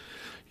it.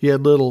 He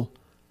had little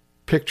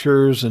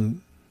pictures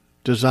and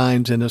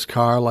designs in his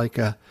car,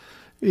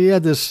 he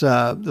had this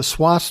the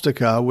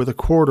swastika with a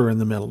quarter in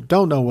the middle.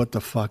 Don't know what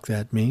the fuck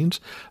that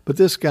means, but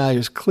this guy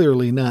is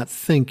clearly not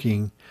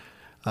thinking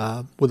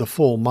with a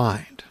full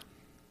mind.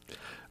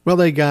 Well,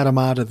 they got him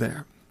out of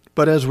there.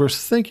 But as we're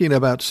thinking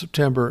about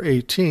September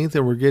 18th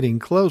and we're getting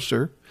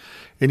closer,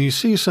 and you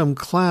see some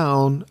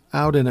clown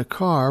out in a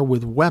car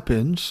with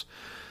weapons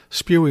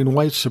spewing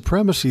white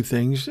supremacy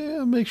things,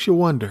 it makes you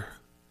wonder,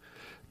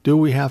 do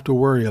we have to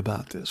worry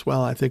about this?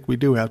 Well, I think we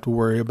do have to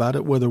worry about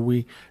it, whether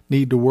we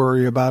need to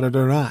worry about it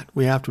or not.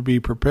 We have to be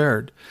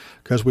prepared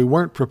because we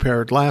weren't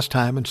prepared last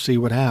time and see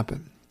what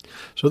happened.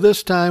 So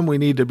this time we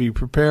need to be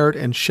prepared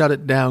and shut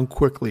it down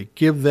quickly.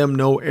 Give them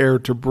no air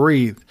to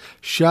breathe.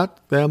 Shut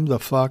them the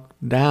fuck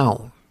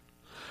down.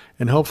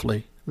 And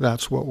hopefully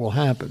that's what will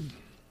happen.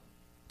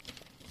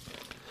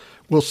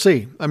 We'll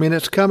see. I mean,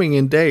 it's coming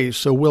in days,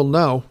 so we'll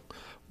know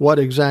what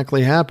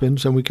exactly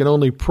happens, and we can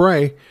only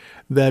pray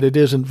that it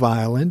isn't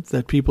violent,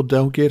 that people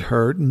don't get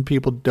hurt, and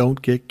people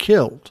don't get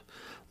killed.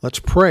 Let's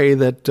pray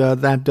that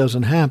that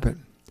doesn't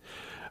happen.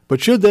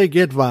 But should they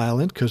get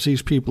violent, because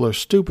these people are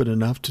stupid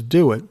enough to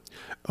do it,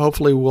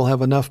 hopefully we'll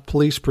have enough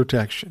police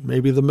protection.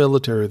 Maybe the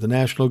military, the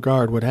National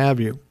Guard, what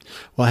have you.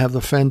 We'll have the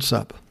fence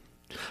up.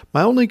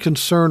 My only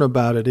concern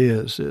about it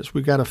is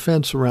we got a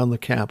fence around the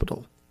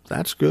Capitol.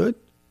 That's good.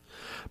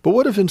 But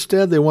what if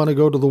instead they want to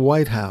go to the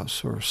White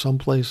House or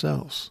someplace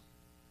else?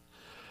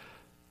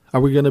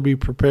 Are we going to be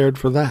prepared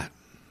for that?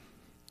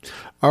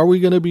 Are we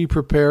going to be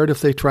prepared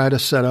if they try to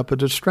set up a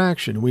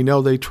distraction? We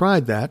know they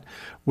tried that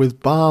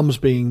with bombs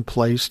being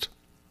placed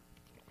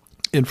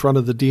in front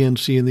of the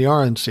DNC and the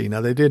RNC.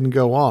 Now, they didn't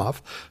go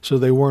off, so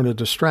they weren't a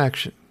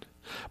distraction.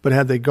 But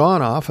had they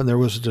gone off and there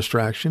was a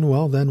distraction,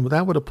 well, then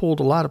that would have pulled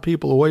a lot of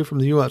people away from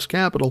the U.S.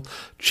 Capitol,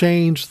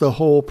 changed the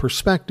whole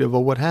perspective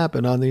of what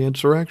happened on the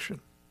insurrection.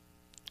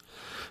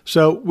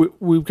 So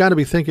we've got to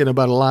be thinking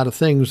about a lot of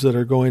things that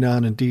are going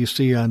on in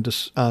D.C. on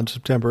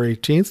September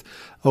 18th.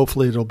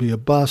 Hopefully it'll be a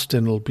bust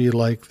and it'll be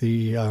like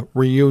the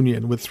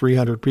reunion with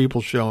 300 people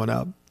showing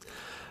up.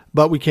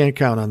 But we can't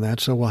count on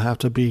that, so we'll have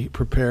to be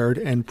prepared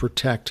and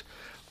protect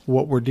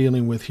what we're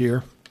dealing with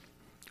here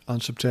on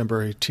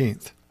September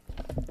 18th.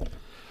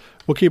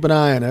 We'll keep an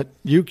eye on it.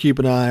 You keep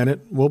an eye on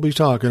it. We'll be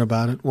talking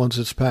about it once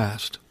it's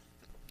passed.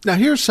 Now,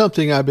 here's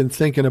something I've been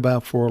thinking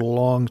about for a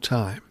long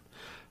time.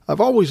 I've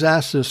always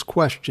asked this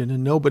question,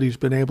 and nobody's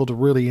been able to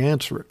really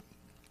answer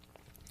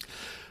it.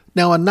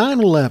 Now, on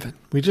 9/11,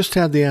 we just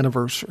had the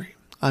anniversary.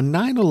 On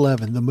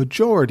 9/11, the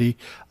majority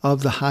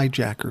of the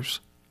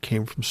hijackers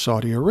came from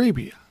Saudi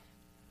Arabia.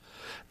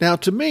 Now,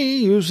 to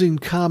me, using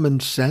common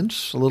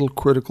sense, a little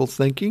critical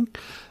thinking,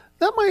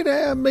 that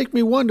might make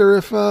me wonder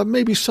if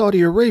maybe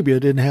Saudi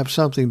Arabia didn't have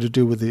something to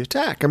do with the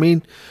attack. I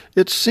mean,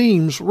 it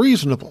seems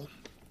reasonable.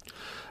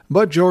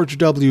 But George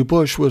W.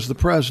 Bush was the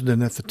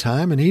president at the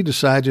time, and he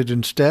decided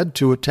instead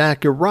to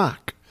attack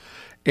Iraq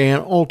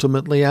and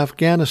ultimately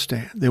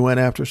Afghanistan. They went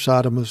after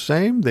Saddam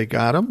Hussein. They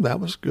got him. That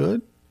was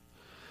good.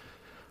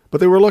 But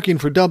they were looking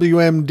for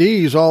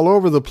WMDs all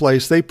over the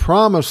place. They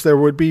promised there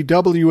would be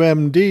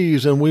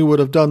WMDs, and we would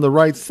have done the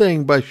right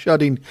thing by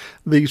shutting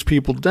these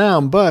people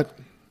down. But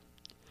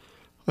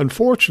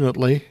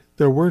unfortunately,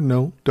 there were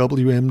no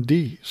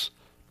WMDs,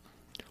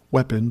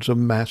 weapons of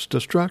mass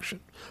destruction.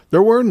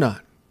 There were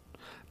none.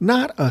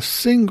 Not a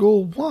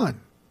single one.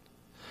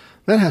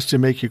 That has to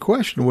make you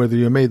question whether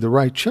you made the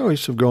right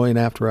choice of going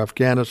after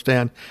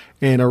Afghanistan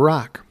and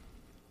Iraq.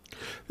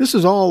 This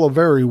is all a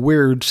very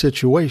weird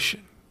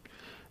situation,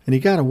 and you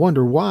got to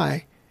wonder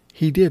why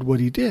he did what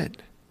he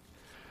did.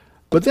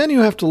 But then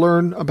you have to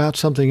learn about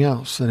something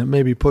else, and it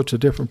maybe puts a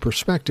different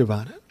perspective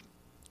on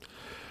it.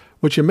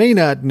 What you may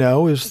not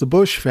know is the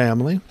Bush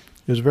family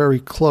is very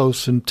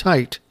close and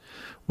tight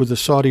with the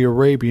Saudi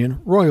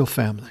Arabian royal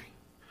family.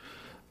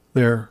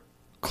 They're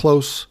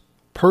close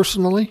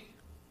personally.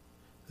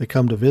 They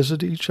come to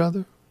visit each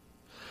other.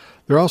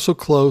 They're also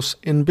close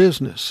in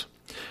business.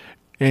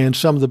 And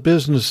some of the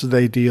business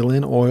they deal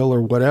in, oil or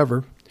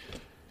whatever,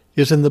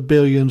 is in the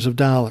billions of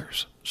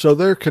dollars. So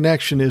their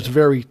connection is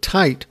very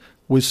tight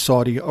with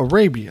Saudi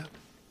Arabia.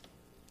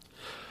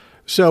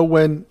 So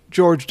when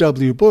George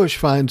W. Bush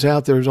finds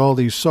out there's all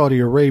these Saudi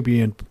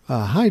Arabian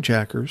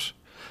hijackers,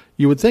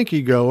 you would think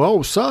he'd go,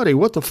 "Oh, Saudi,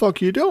 what the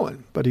fuck are you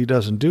doing?" But he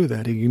doesn't do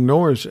that. He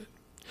ignores it.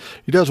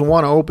 He doesn't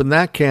want to open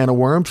that can of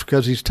worms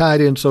because he's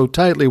tied in so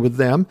tightly with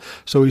them,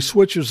 so he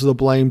switches the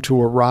blame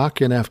to Iraq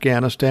and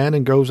Afghanistan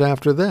and goes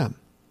after them.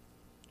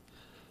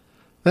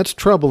 That's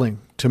troubling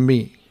to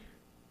me.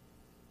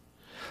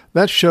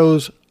 That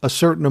shows a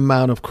certain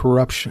amount of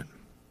corruption.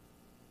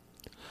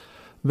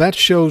 That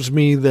shows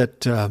me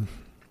that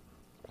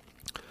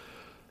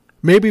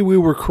maybe we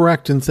were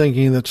correct in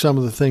thinking that some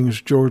of the things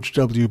George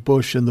W.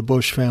 Bush and the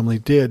Bush family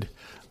did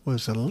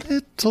was a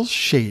little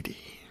shady.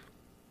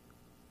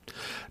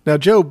 Now,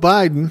 Joe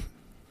Biden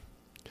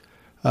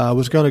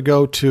was going to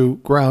go to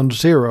Ground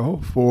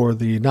Zero for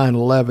the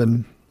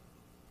 9/11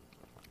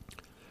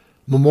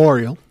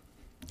 memorial.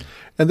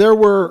 And there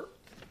were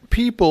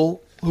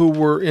people who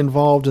were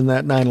involved in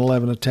that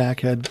 9/11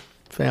 attack, had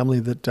family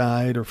that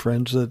died or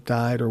friends that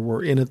died or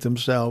were in it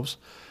themselves.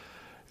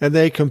 And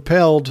they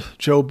compelled,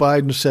 Joe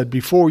Biden said,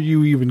 before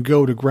you even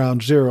go to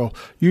Ground Zero,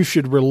 you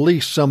should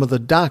release some of the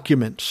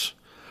documents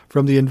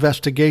from the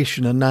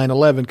investigation on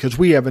 9/11 because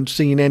we haven't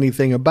seen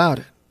anything about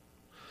it.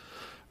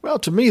 Well,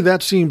 to me,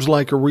 that seems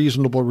like a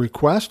reasonable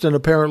request, and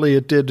apparently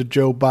it did to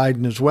Joe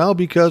Biden as well,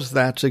 because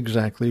that's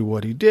exactly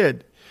what he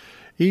did.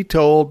 He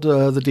told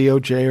the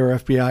DOJ or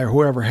FBI or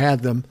whoever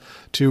had them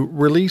to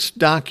release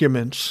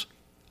documents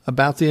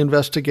about the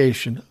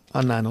investigation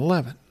on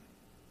 9/11.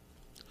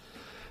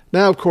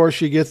 Now, of course,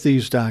 you get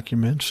these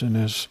documents, and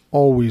as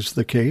always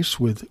the case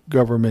with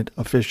government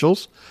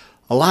officials,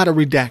 a lot of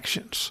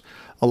redactions,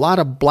 a lot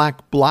of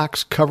black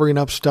blocks covering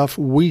up stuff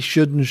we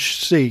shouldn't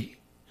see.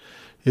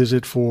 Is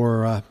it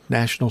for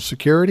national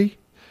security,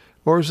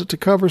 or is it to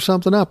cover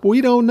something up?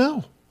 We don't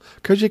know,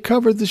 because you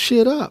covered the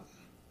shit up.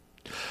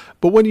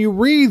 But when you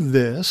read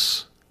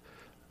this,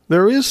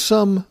 there is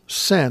some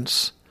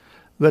sense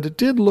that it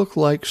did look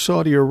like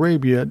Saudi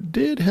Arabia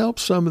did help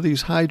some of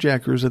these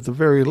hijackers at the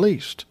very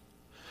least,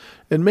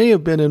 and may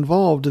have been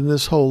involved in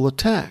this whole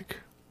attack.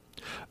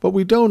 But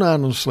we don't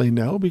honestly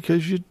know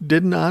because you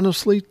didn't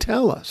honestly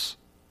tell us.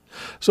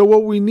 So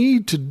what we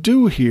need to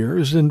do here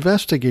is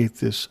investigate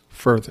this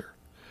further.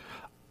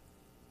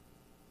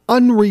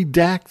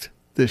 Unredact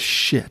this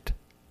shit.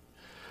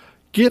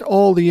 Get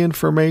all the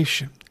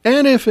information.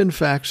 And if, in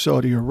fact,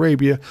 Saudi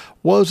Arabia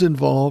was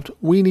involved,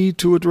 we need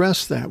to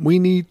address that. We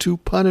need to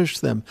punish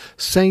them.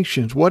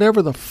 Sanctions,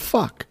 whatever the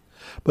fuck.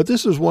 But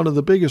this is one of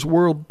the biggest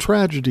world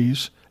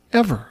tragedies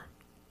ever.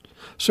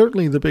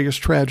 Certainly the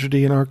biggest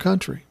tragedy in our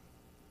country.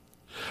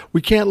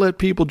 We can't let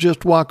people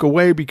just walk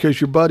away because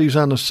your buddy's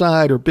on the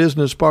side or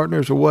business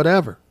partners or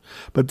whatever.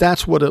 But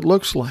that's what it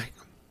looks like.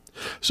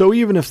 So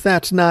even if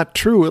that's not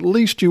true, at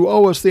least you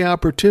owe us the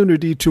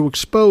opportunity to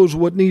expose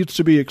what needs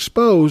to be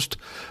exposed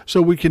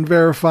so we can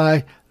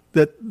verify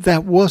that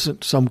that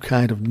wasn't some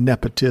kind of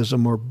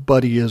nepotism or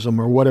buddyism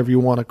or whatever you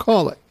want to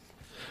call it.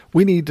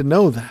 We need to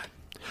know that.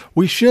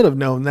 We should have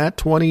known that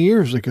 20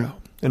 years ago.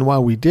 And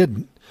while we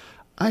didn't,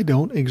 I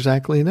don't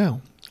exactly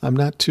know. I'm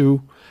not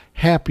too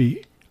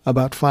happy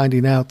about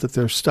finding out that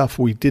there's stuff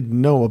we didn't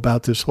know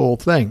about this whole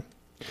thing.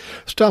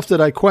 Stuff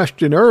that I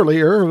questioned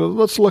earlier,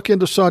 let's look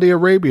into Saudi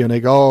Arabia. And they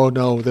go, oh,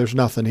 no, there's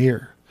nothing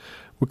here.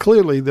 Well,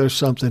 clearly there's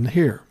something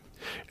here.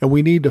 And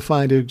we need to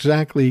find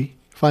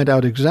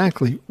out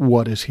exactly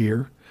what is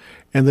here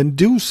and then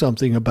do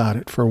something about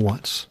it for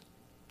once.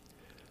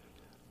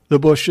 The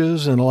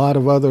Bushes and a lot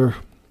of other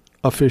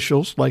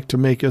officials like to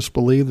make us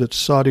believe that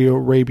Saudi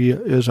Arabia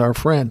is our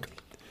friend.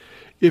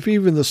 If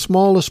even the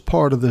smallest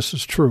part of this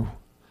is true,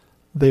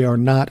 they are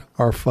not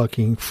our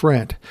fucking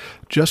friend.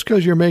 Just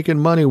because you're making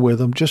money with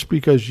them, just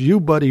because you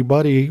buddy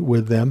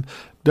with them,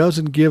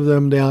 doesn't give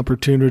them the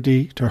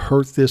opportunity to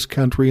hurt this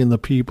country and the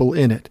people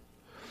in it.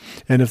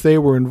 And if they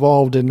were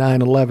involved in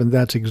 9/11,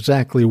 that's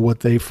exactly what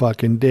they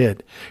fucking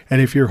did.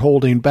 And if you're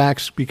holding back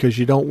because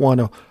you don't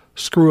want to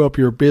screw up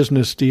your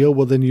business deal,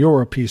 well, then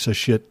you're a piece of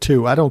shit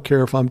too. I don't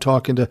care if I'm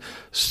talking to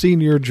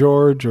Senior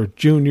George or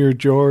Junior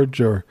George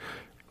or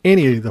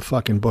any of the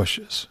fucking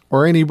Bushes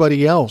or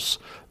anybody else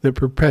that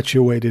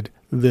perpetuated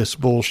this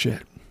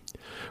bullshit.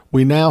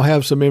 We now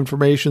have some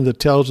information that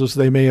tells us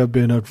they may have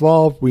been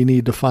involved. We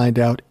need to find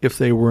out if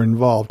they were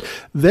involved.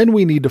 Then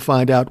we need to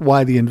find out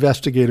why the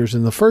investigators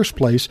in the first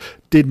place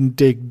didn't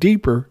dig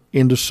deeper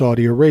into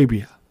Saudi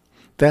Arabia.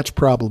 That's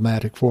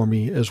problematic for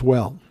me as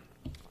well.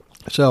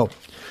 So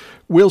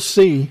we'll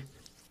see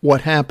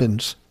what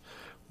happens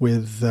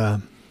with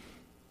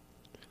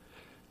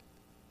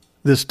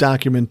this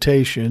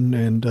documentation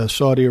and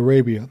Saudi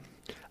Arabia.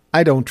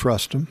 I don't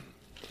trust them.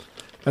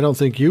 I don't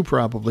think you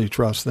probably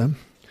trust them.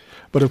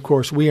 But, of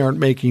course, we aren't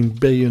making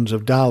billions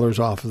of dollars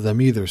off of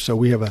them either, so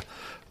we have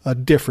a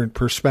different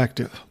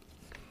perspective.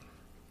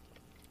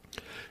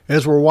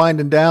 As we're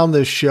winding down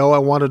this show, I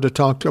wanted to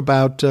talk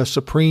about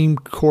Supreme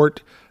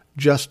Court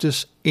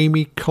Justice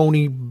Amy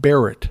Coney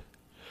Barrett.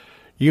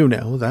 You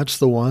know, that's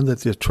the one that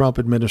the Trump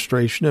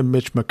administration and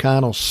Mitch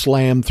McConnell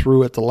slammed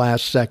through at the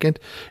last second,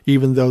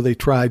 even though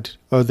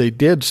they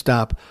did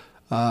stop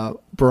Barack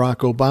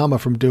Obama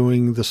from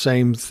doing the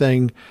same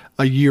thing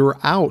a year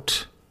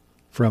out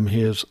from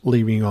his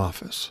leaving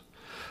office.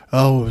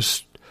 Oh,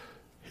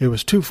 it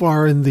was too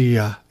far in the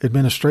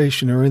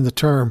administration or in the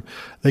term.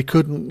 They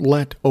couldn't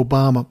let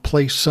Obama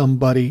place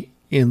somebody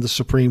in the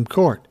Supreme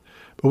Court.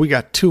 But we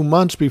got 2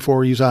 months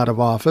before he's out of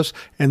office,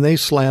 and they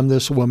slammed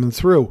this woman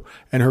through.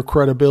 And her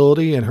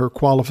credibility and her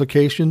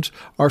qualifications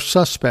are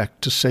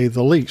suspect, to say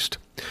the least.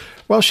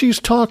 Well, she's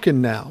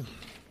talking now.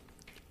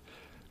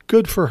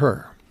 Good for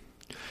her.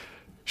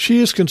 She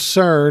is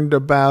concerned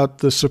about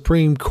the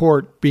Supreme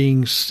Court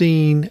being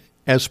seen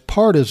as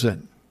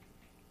partisan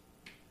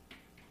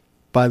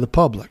by the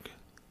public.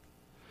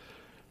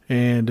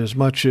 And as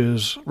much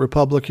as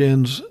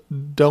Republicans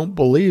don't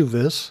believe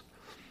this,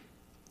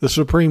 the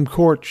Supreme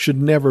Court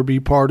should never be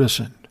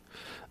partisan.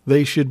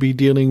 They should be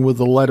dealing with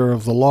the letter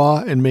of the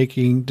law and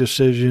making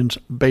decisions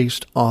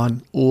based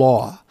on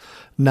law,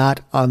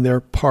 not on their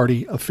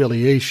party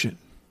affiliation.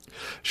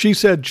 She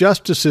said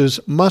justices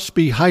must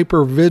be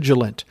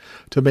hyper-vigilant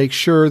to make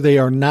sure they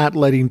are not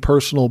letting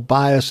personal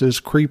biases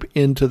creep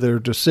into their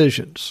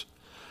decisions.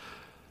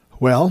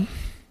 Well,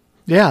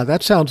 yeah,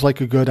 that sounds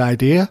like a good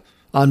idea.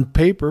 On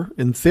paper,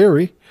 in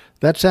theory,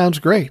 that sounds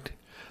great.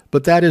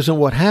 But that isn't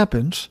what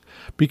happens,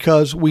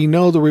 because we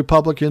know the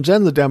Republicans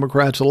and the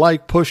Democrats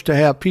alike push to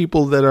have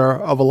people that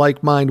are of a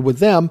like mind with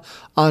them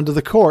onto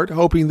the court,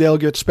 hoping they'll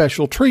get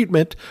special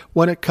treatment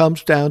when it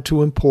comes down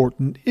to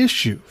important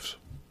issues.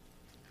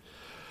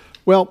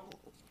 Well,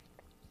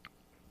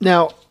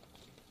 now,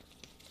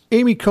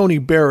 Amy Coney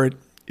Barrett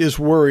is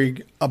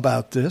worried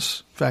about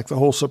this. In fact, the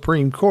whole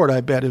Supreme Court,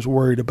 I bet, is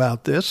worried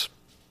about this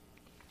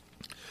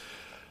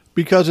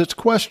because it's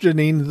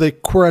questioning the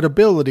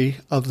credibility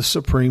of the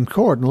Supreme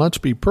Court. And let's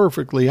be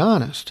perfectly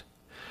honest.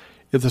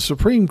 If the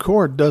Supreme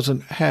Court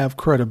doesn't have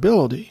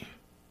credibility,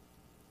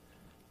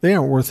 they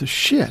aren't worth a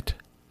shit.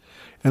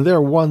 And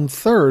they're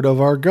 1/3 of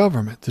our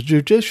government, the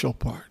judicial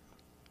part.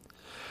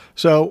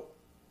 So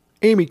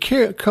Amy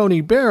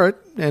Coney Barrett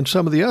and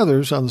some of the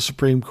others on the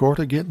Supreme Court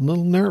are getting a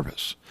little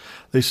nervous.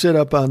 They sit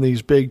up on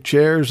these big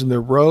chairs in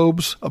their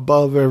robes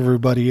above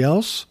everybody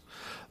else.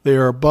 They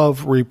are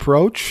above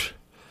reproach,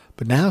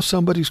 but now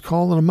somebody's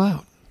calling them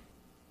out.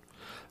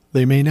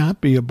 They may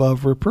not be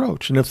above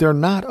reproach. And if they're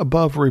not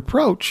above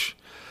reproach,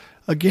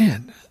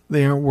 again,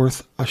 they aren't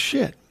worth a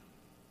shit.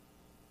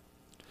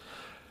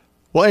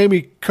 Well,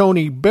 Amy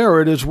Coney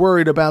Barrett is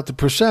worried about the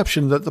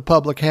perception that the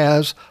public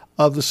has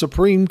of the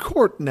Supreme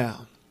Court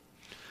now.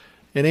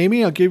 And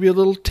Amy, I'll give you a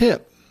little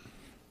tip.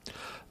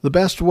 The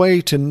best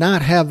way to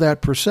not have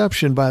that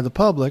perception by the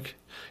public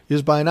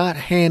is by not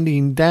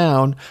handing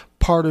down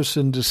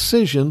partisan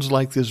decisions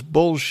like this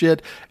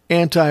bullshit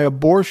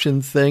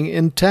anti-abortion thing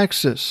in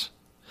Texas.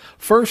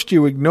 First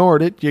you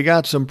ignored it, you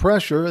got some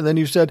pressure, and then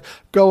you said,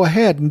 go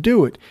ahead and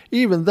do it.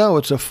 Even though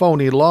it's a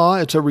phony law,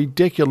 it's a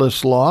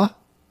ridiculous law.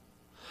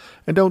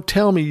 And don't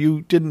tell me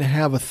you didn't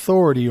have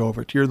authority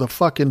over it. You're the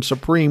fucking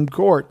Supreme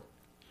Court.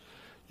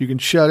 You can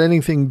shut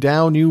anything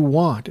down you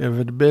want. If it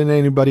had been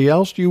anybody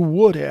else, you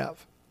would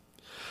have.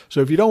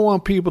 So if you don't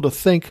want people to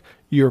think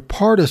you're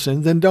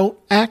partisan, then don't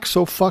act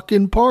so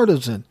fucking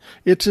partisan.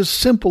 It's as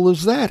simple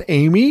as that,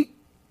 Amy.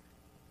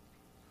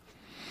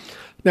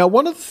 Now,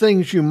 one of the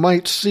things you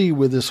might see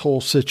with this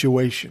whole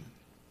situation,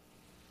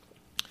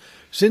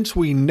 since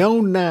we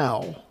know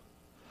now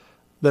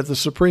that the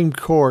Supreme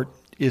Court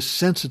is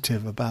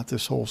sensitive about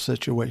this whole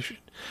situation,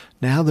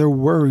 now they're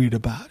worried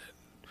about it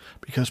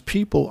because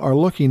people are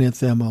looking at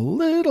them a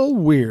little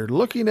weird,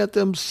 looking at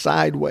them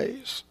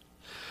sideways.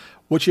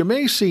 What you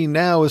may see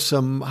now is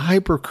some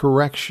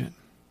hypercorrection.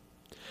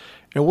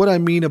 And what I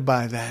mean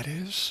by that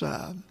is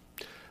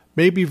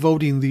maybe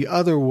voting the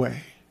other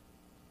way,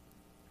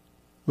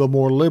 the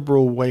more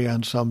liberal way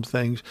on some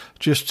things,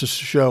 just to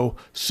show,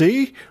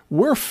 see,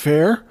 we're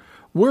fair,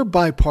 we're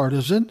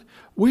bipartisan,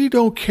 we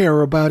don't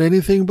care about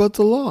anything but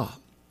the law.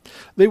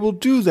 They will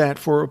do that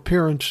for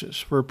appearances,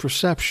 for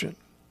perception.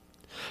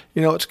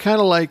 You know, it's kind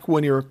of like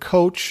when you're a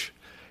coach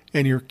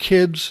and your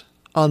kid's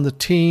on the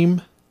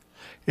team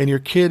and your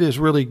kid is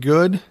really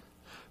good,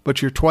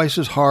 but you're twice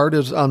as hard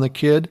as on the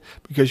kid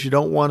because you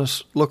don't want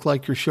to look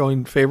like you're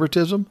showing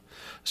favoritism.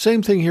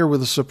 Same thing here with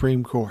the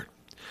Supreme Court.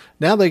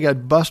 Now they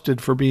got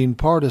busted for being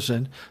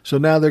partisan, so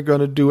now they're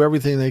going to do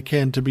everything they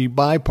can to be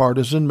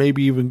bipartisan,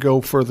 maybe even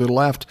go further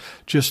left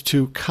just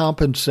to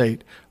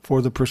compensate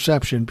for the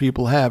perception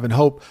people have and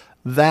hope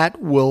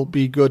that will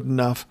be good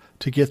enough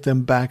to get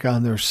them back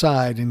on their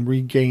side and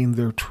regain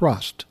their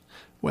trust.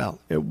 Well,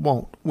 it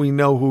won't. We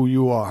know who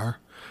you are.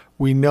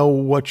 We know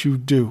what you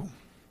do.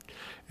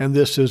 And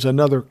this is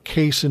another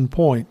case in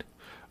point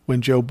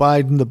when Joe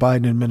Biden, the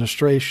Biden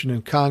administration,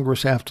 and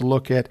Congress have to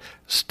look at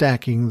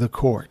stacking the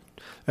court.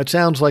 That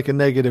sounds like a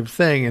negative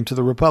thing, and to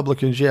the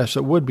Republicans, yes,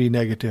 it would be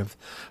negative.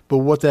 But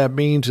what that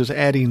means is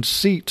adding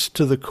seats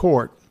to the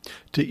court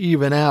to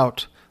even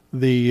out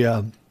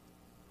the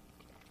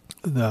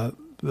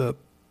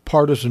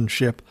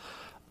partisanship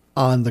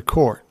on the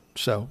court.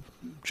 So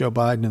Joe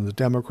Biden and the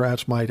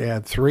Democrats might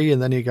add 3,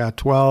 and then you got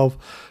 12.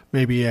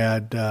 Maybe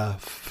add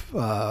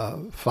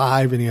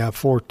 5, and you have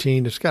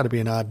 14. It's got to be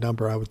an odd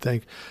number, I would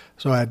think.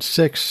 So add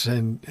 6,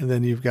 and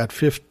then you've got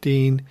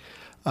 15.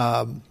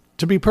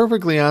 To be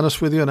perfectly honest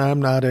with you, and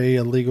I'm not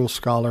a legal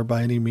scholar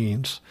by any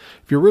means,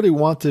 if you really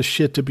want this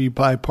shit to be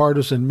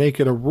bipartisan, make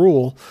it a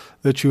rule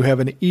that you have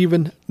an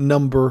even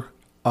number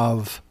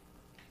of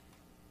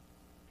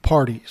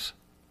parties,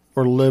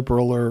 or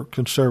liberal or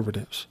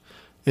conservatives,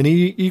 an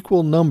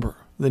equal number.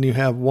 Then you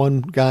have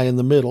one guy in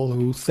the middle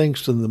who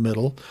thinks in the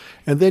middle,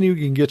 and then you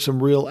can get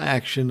some real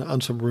action on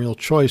some real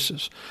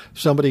choices.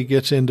 If somebody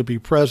gets in to be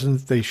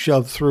president, they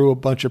shove through a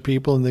bunch of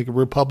people, and the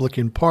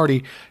Republican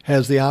Party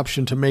has the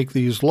option to make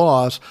these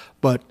laws,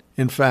 but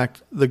in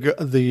fact,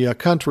 the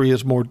country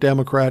is more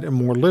Democrat and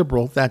more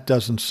liberal. That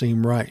doesn't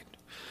seem right.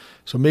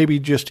 So maybe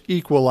just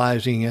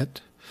equalizing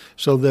it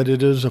so that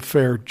it is a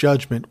fair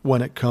judgment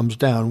when it comes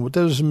down. What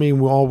doesn't mean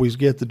we'll always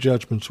get the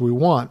judgments we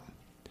want,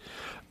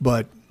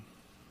 but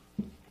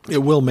it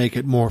will make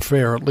it more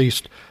fair, at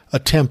least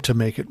attempt to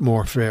make it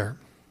more fair.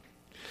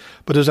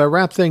 But as I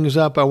wrap things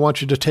up, I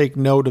want you to take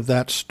note of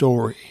that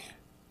story.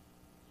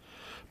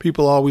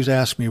 People always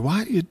ask me,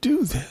 why do you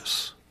do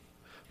this?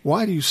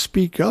 Why do you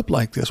speak up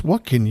like this?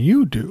 What can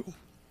you do?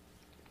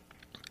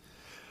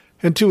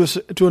 And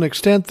to an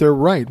extent, they're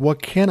right.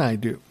 What can I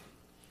do?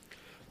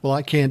 Well,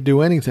 I can't do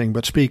anything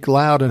but speak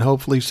loud, and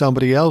hopefully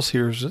somebody else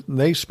hears it. And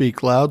they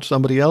speak loud,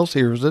 somebody else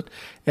hears it,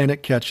 and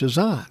it catches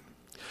on.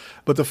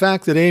 But the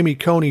fact that Amy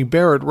Coney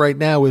Barrett right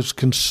now is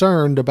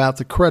concerned about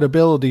the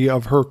credibility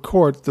of her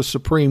court, the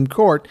Supreme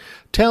Court,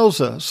 tells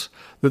us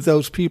that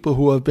those people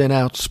who have been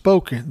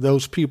outspoken,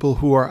 those people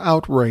who are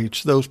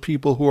outraged, those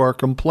people who are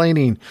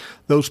complaining,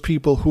 those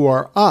people who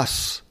are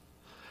us,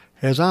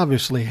 has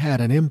obviously had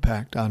an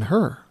impact on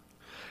her,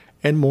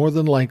 and more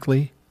than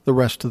likely the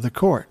rest of the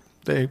court.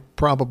 They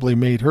probably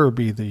made her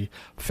be the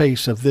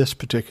face of this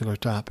particular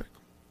topic.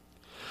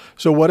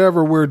 So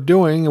whatever we're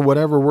doing and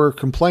whatever we're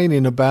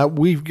complaining about,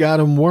 we've got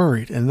them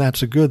worried, and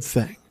that's a good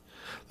thing.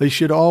 They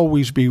should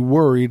always be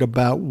worried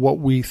about what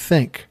we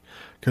think,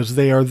 because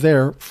they are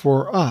there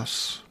for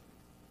us.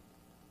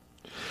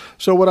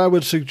 So what I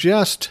would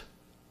suggest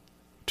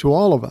to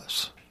all of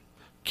us,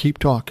 keep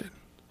talking.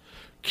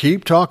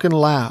 Keep talking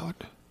loud.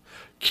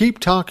 Keep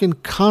talking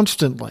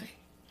constantly.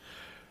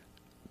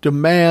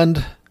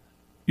 Demand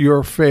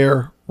your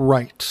fair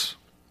rights.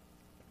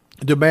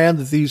 Demand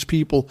that these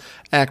people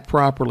act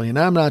properly. And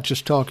I'm not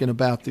just talking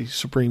about the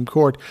Supreme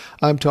Court.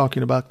 I'm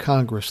talking about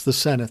Congress, the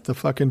Senate, the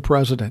fucking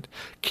president.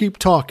 Keep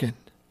talking.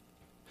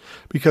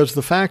 Because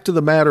the fact of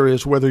the matter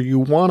is, whether you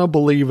want to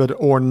believe it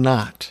or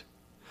not,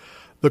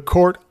 the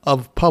court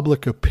of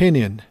public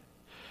opinion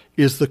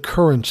is the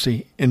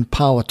currency in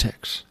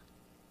politics.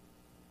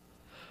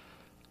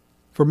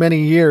 For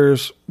many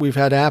years, we've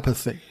had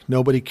apathy.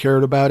 Nobody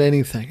cared about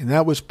anything. And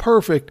that was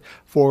perfect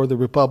for the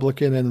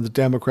Republican and the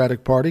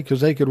Democratic Party because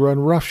they could run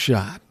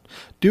roughshod,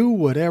 do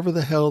whatever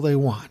the hell they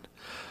want.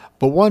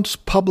 But once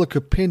public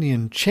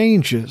opinion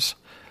changes,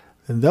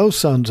 then those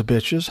sons of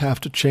bitches have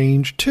to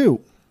change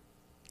too.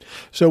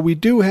 So we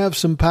do have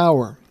some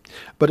power,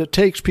 but it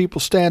takes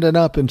people standing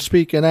up and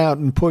speaking out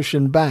and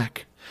pushing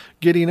back,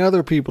 getting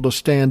other people to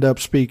stand up,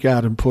 speak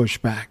out, and push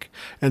back.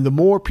 And the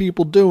more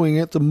people doing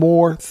it, the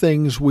more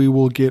things we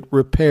will get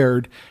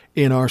repaired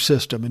in our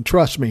system. And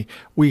trust me,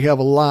 we have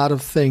a lot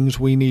of things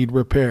we need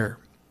repair.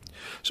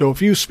 So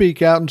if you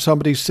speak out and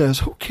somebody says,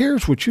 who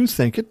cares what you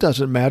think? It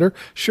doesn't matter.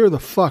 Sure the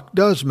fuck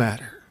does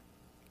matter.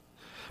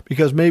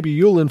 Because maybe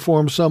you'll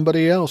inform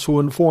somebody else who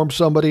informs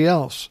somebody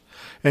else.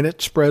 And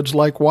it spreads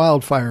like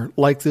wildfire,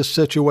 like this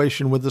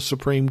situation with the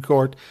Supreme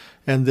Court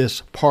and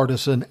this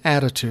partisan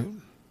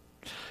attitude.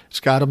 It's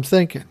got them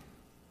thinking.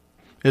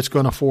 It's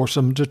going to force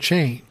them to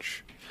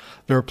change.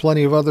 There are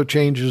plenty of other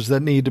changes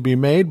that need to be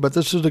made, but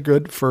this is a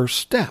good first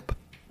step.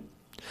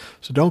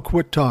 So don't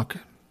quit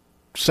talking.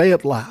 Say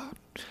it loud.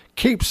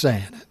 Keep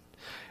saying it.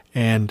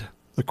 And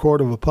the court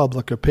of a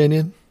public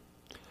opinion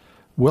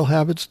will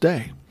have its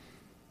day.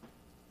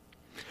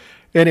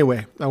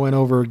 Anyway, I went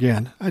over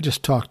again. I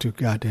just talked too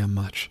goddamn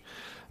much.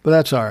 But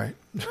that's all right.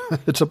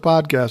 It's a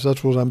podcast.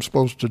 That's what I'm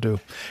supposed to do.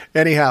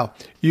 Anyhow,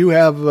 you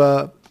have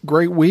a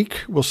great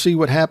week. We'll see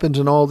what happens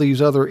in all these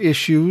other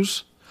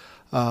issues.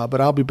 But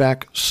I'll be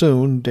back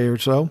soon, a day or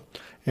so,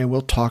 and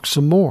we'll talk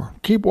some more.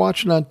 Keep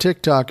watching on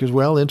TikTok as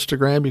well.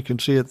 Instagram, you can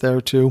see it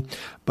there too.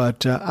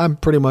 But I'm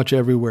pretty much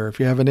everywhere. If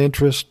you have an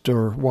interest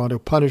or want to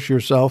punish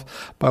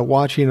yourself by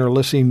watching or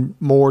listening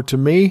more to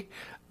me,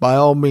 by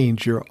all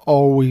means, you're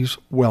always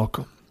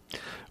welcome.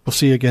 We'll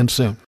see you again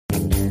soon.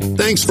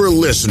 Thanks for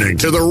listening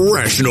to the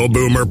Rational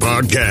Boomer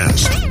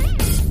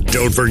Podcast.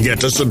 Don't forget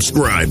to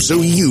subscribe so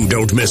you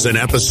don't miss an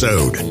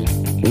episode.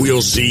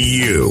 We'll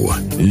see you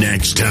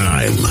next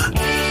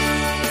time.